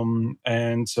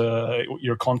 And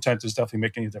your content is definitely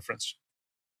making a difference.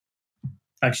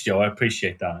 Thanks, Joe. I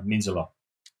appreciate that. It means a lot.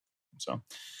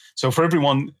 So for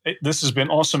everyone, this has been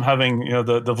awesome having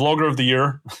the vlogger of the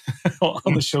year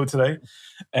on the show today,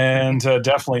 and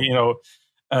definitely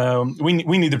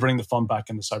we need to bring the fun back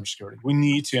into cybersecurity. We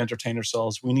need to entertain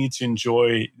ourselves. We need to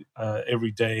enjoy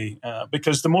every day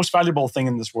because the most valuable thing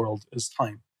in this world is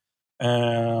time.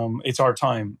 It's our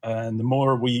time, and the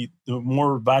more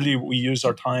value we use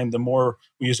our time, the more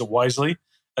we use it wisely,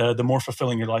 the more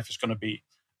fulfilling your life is going to be.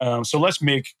 So let's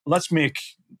make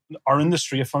our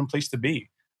industry a fun place to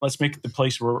be. Let's make it the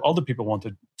place where other people want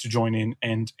to join in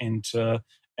and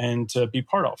be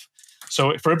part of.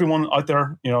 So for everyone out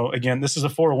there, again, this is a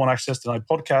 401 Access Denied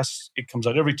podcast. It comes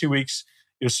out every 2 weeks.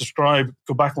 You subscribe,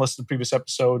 go back and listen to previous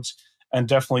episodes, and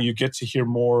definitely you get to hear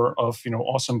more of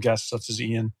awesome guests such as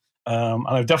Ian. And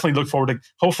I definitely look forward to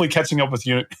hopefully catching up with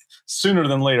you sooner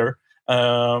than later.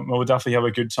 We'll definitely have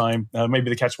a good time. Maybe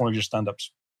to catch one of your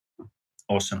stand-ups.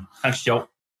 Awesome. Thanks, Joe.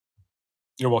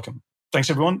 You're welcome. Thanks,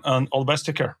 everyone, and all the best.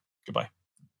 Take care. Goodbye.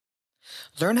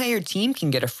 Learn how your team can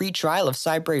get a free trial of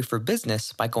Cybrary for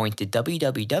Business by going to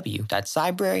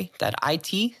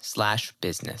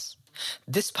www.cybrary.it/business.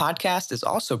 This podcast is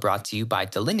also brought to you by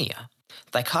Delinea.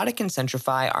 Thycotic and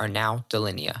Centrify are now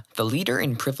Delinea, the leader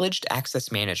in privileged access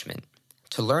management.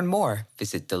 To learn more,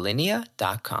 visit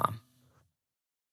delinea.com.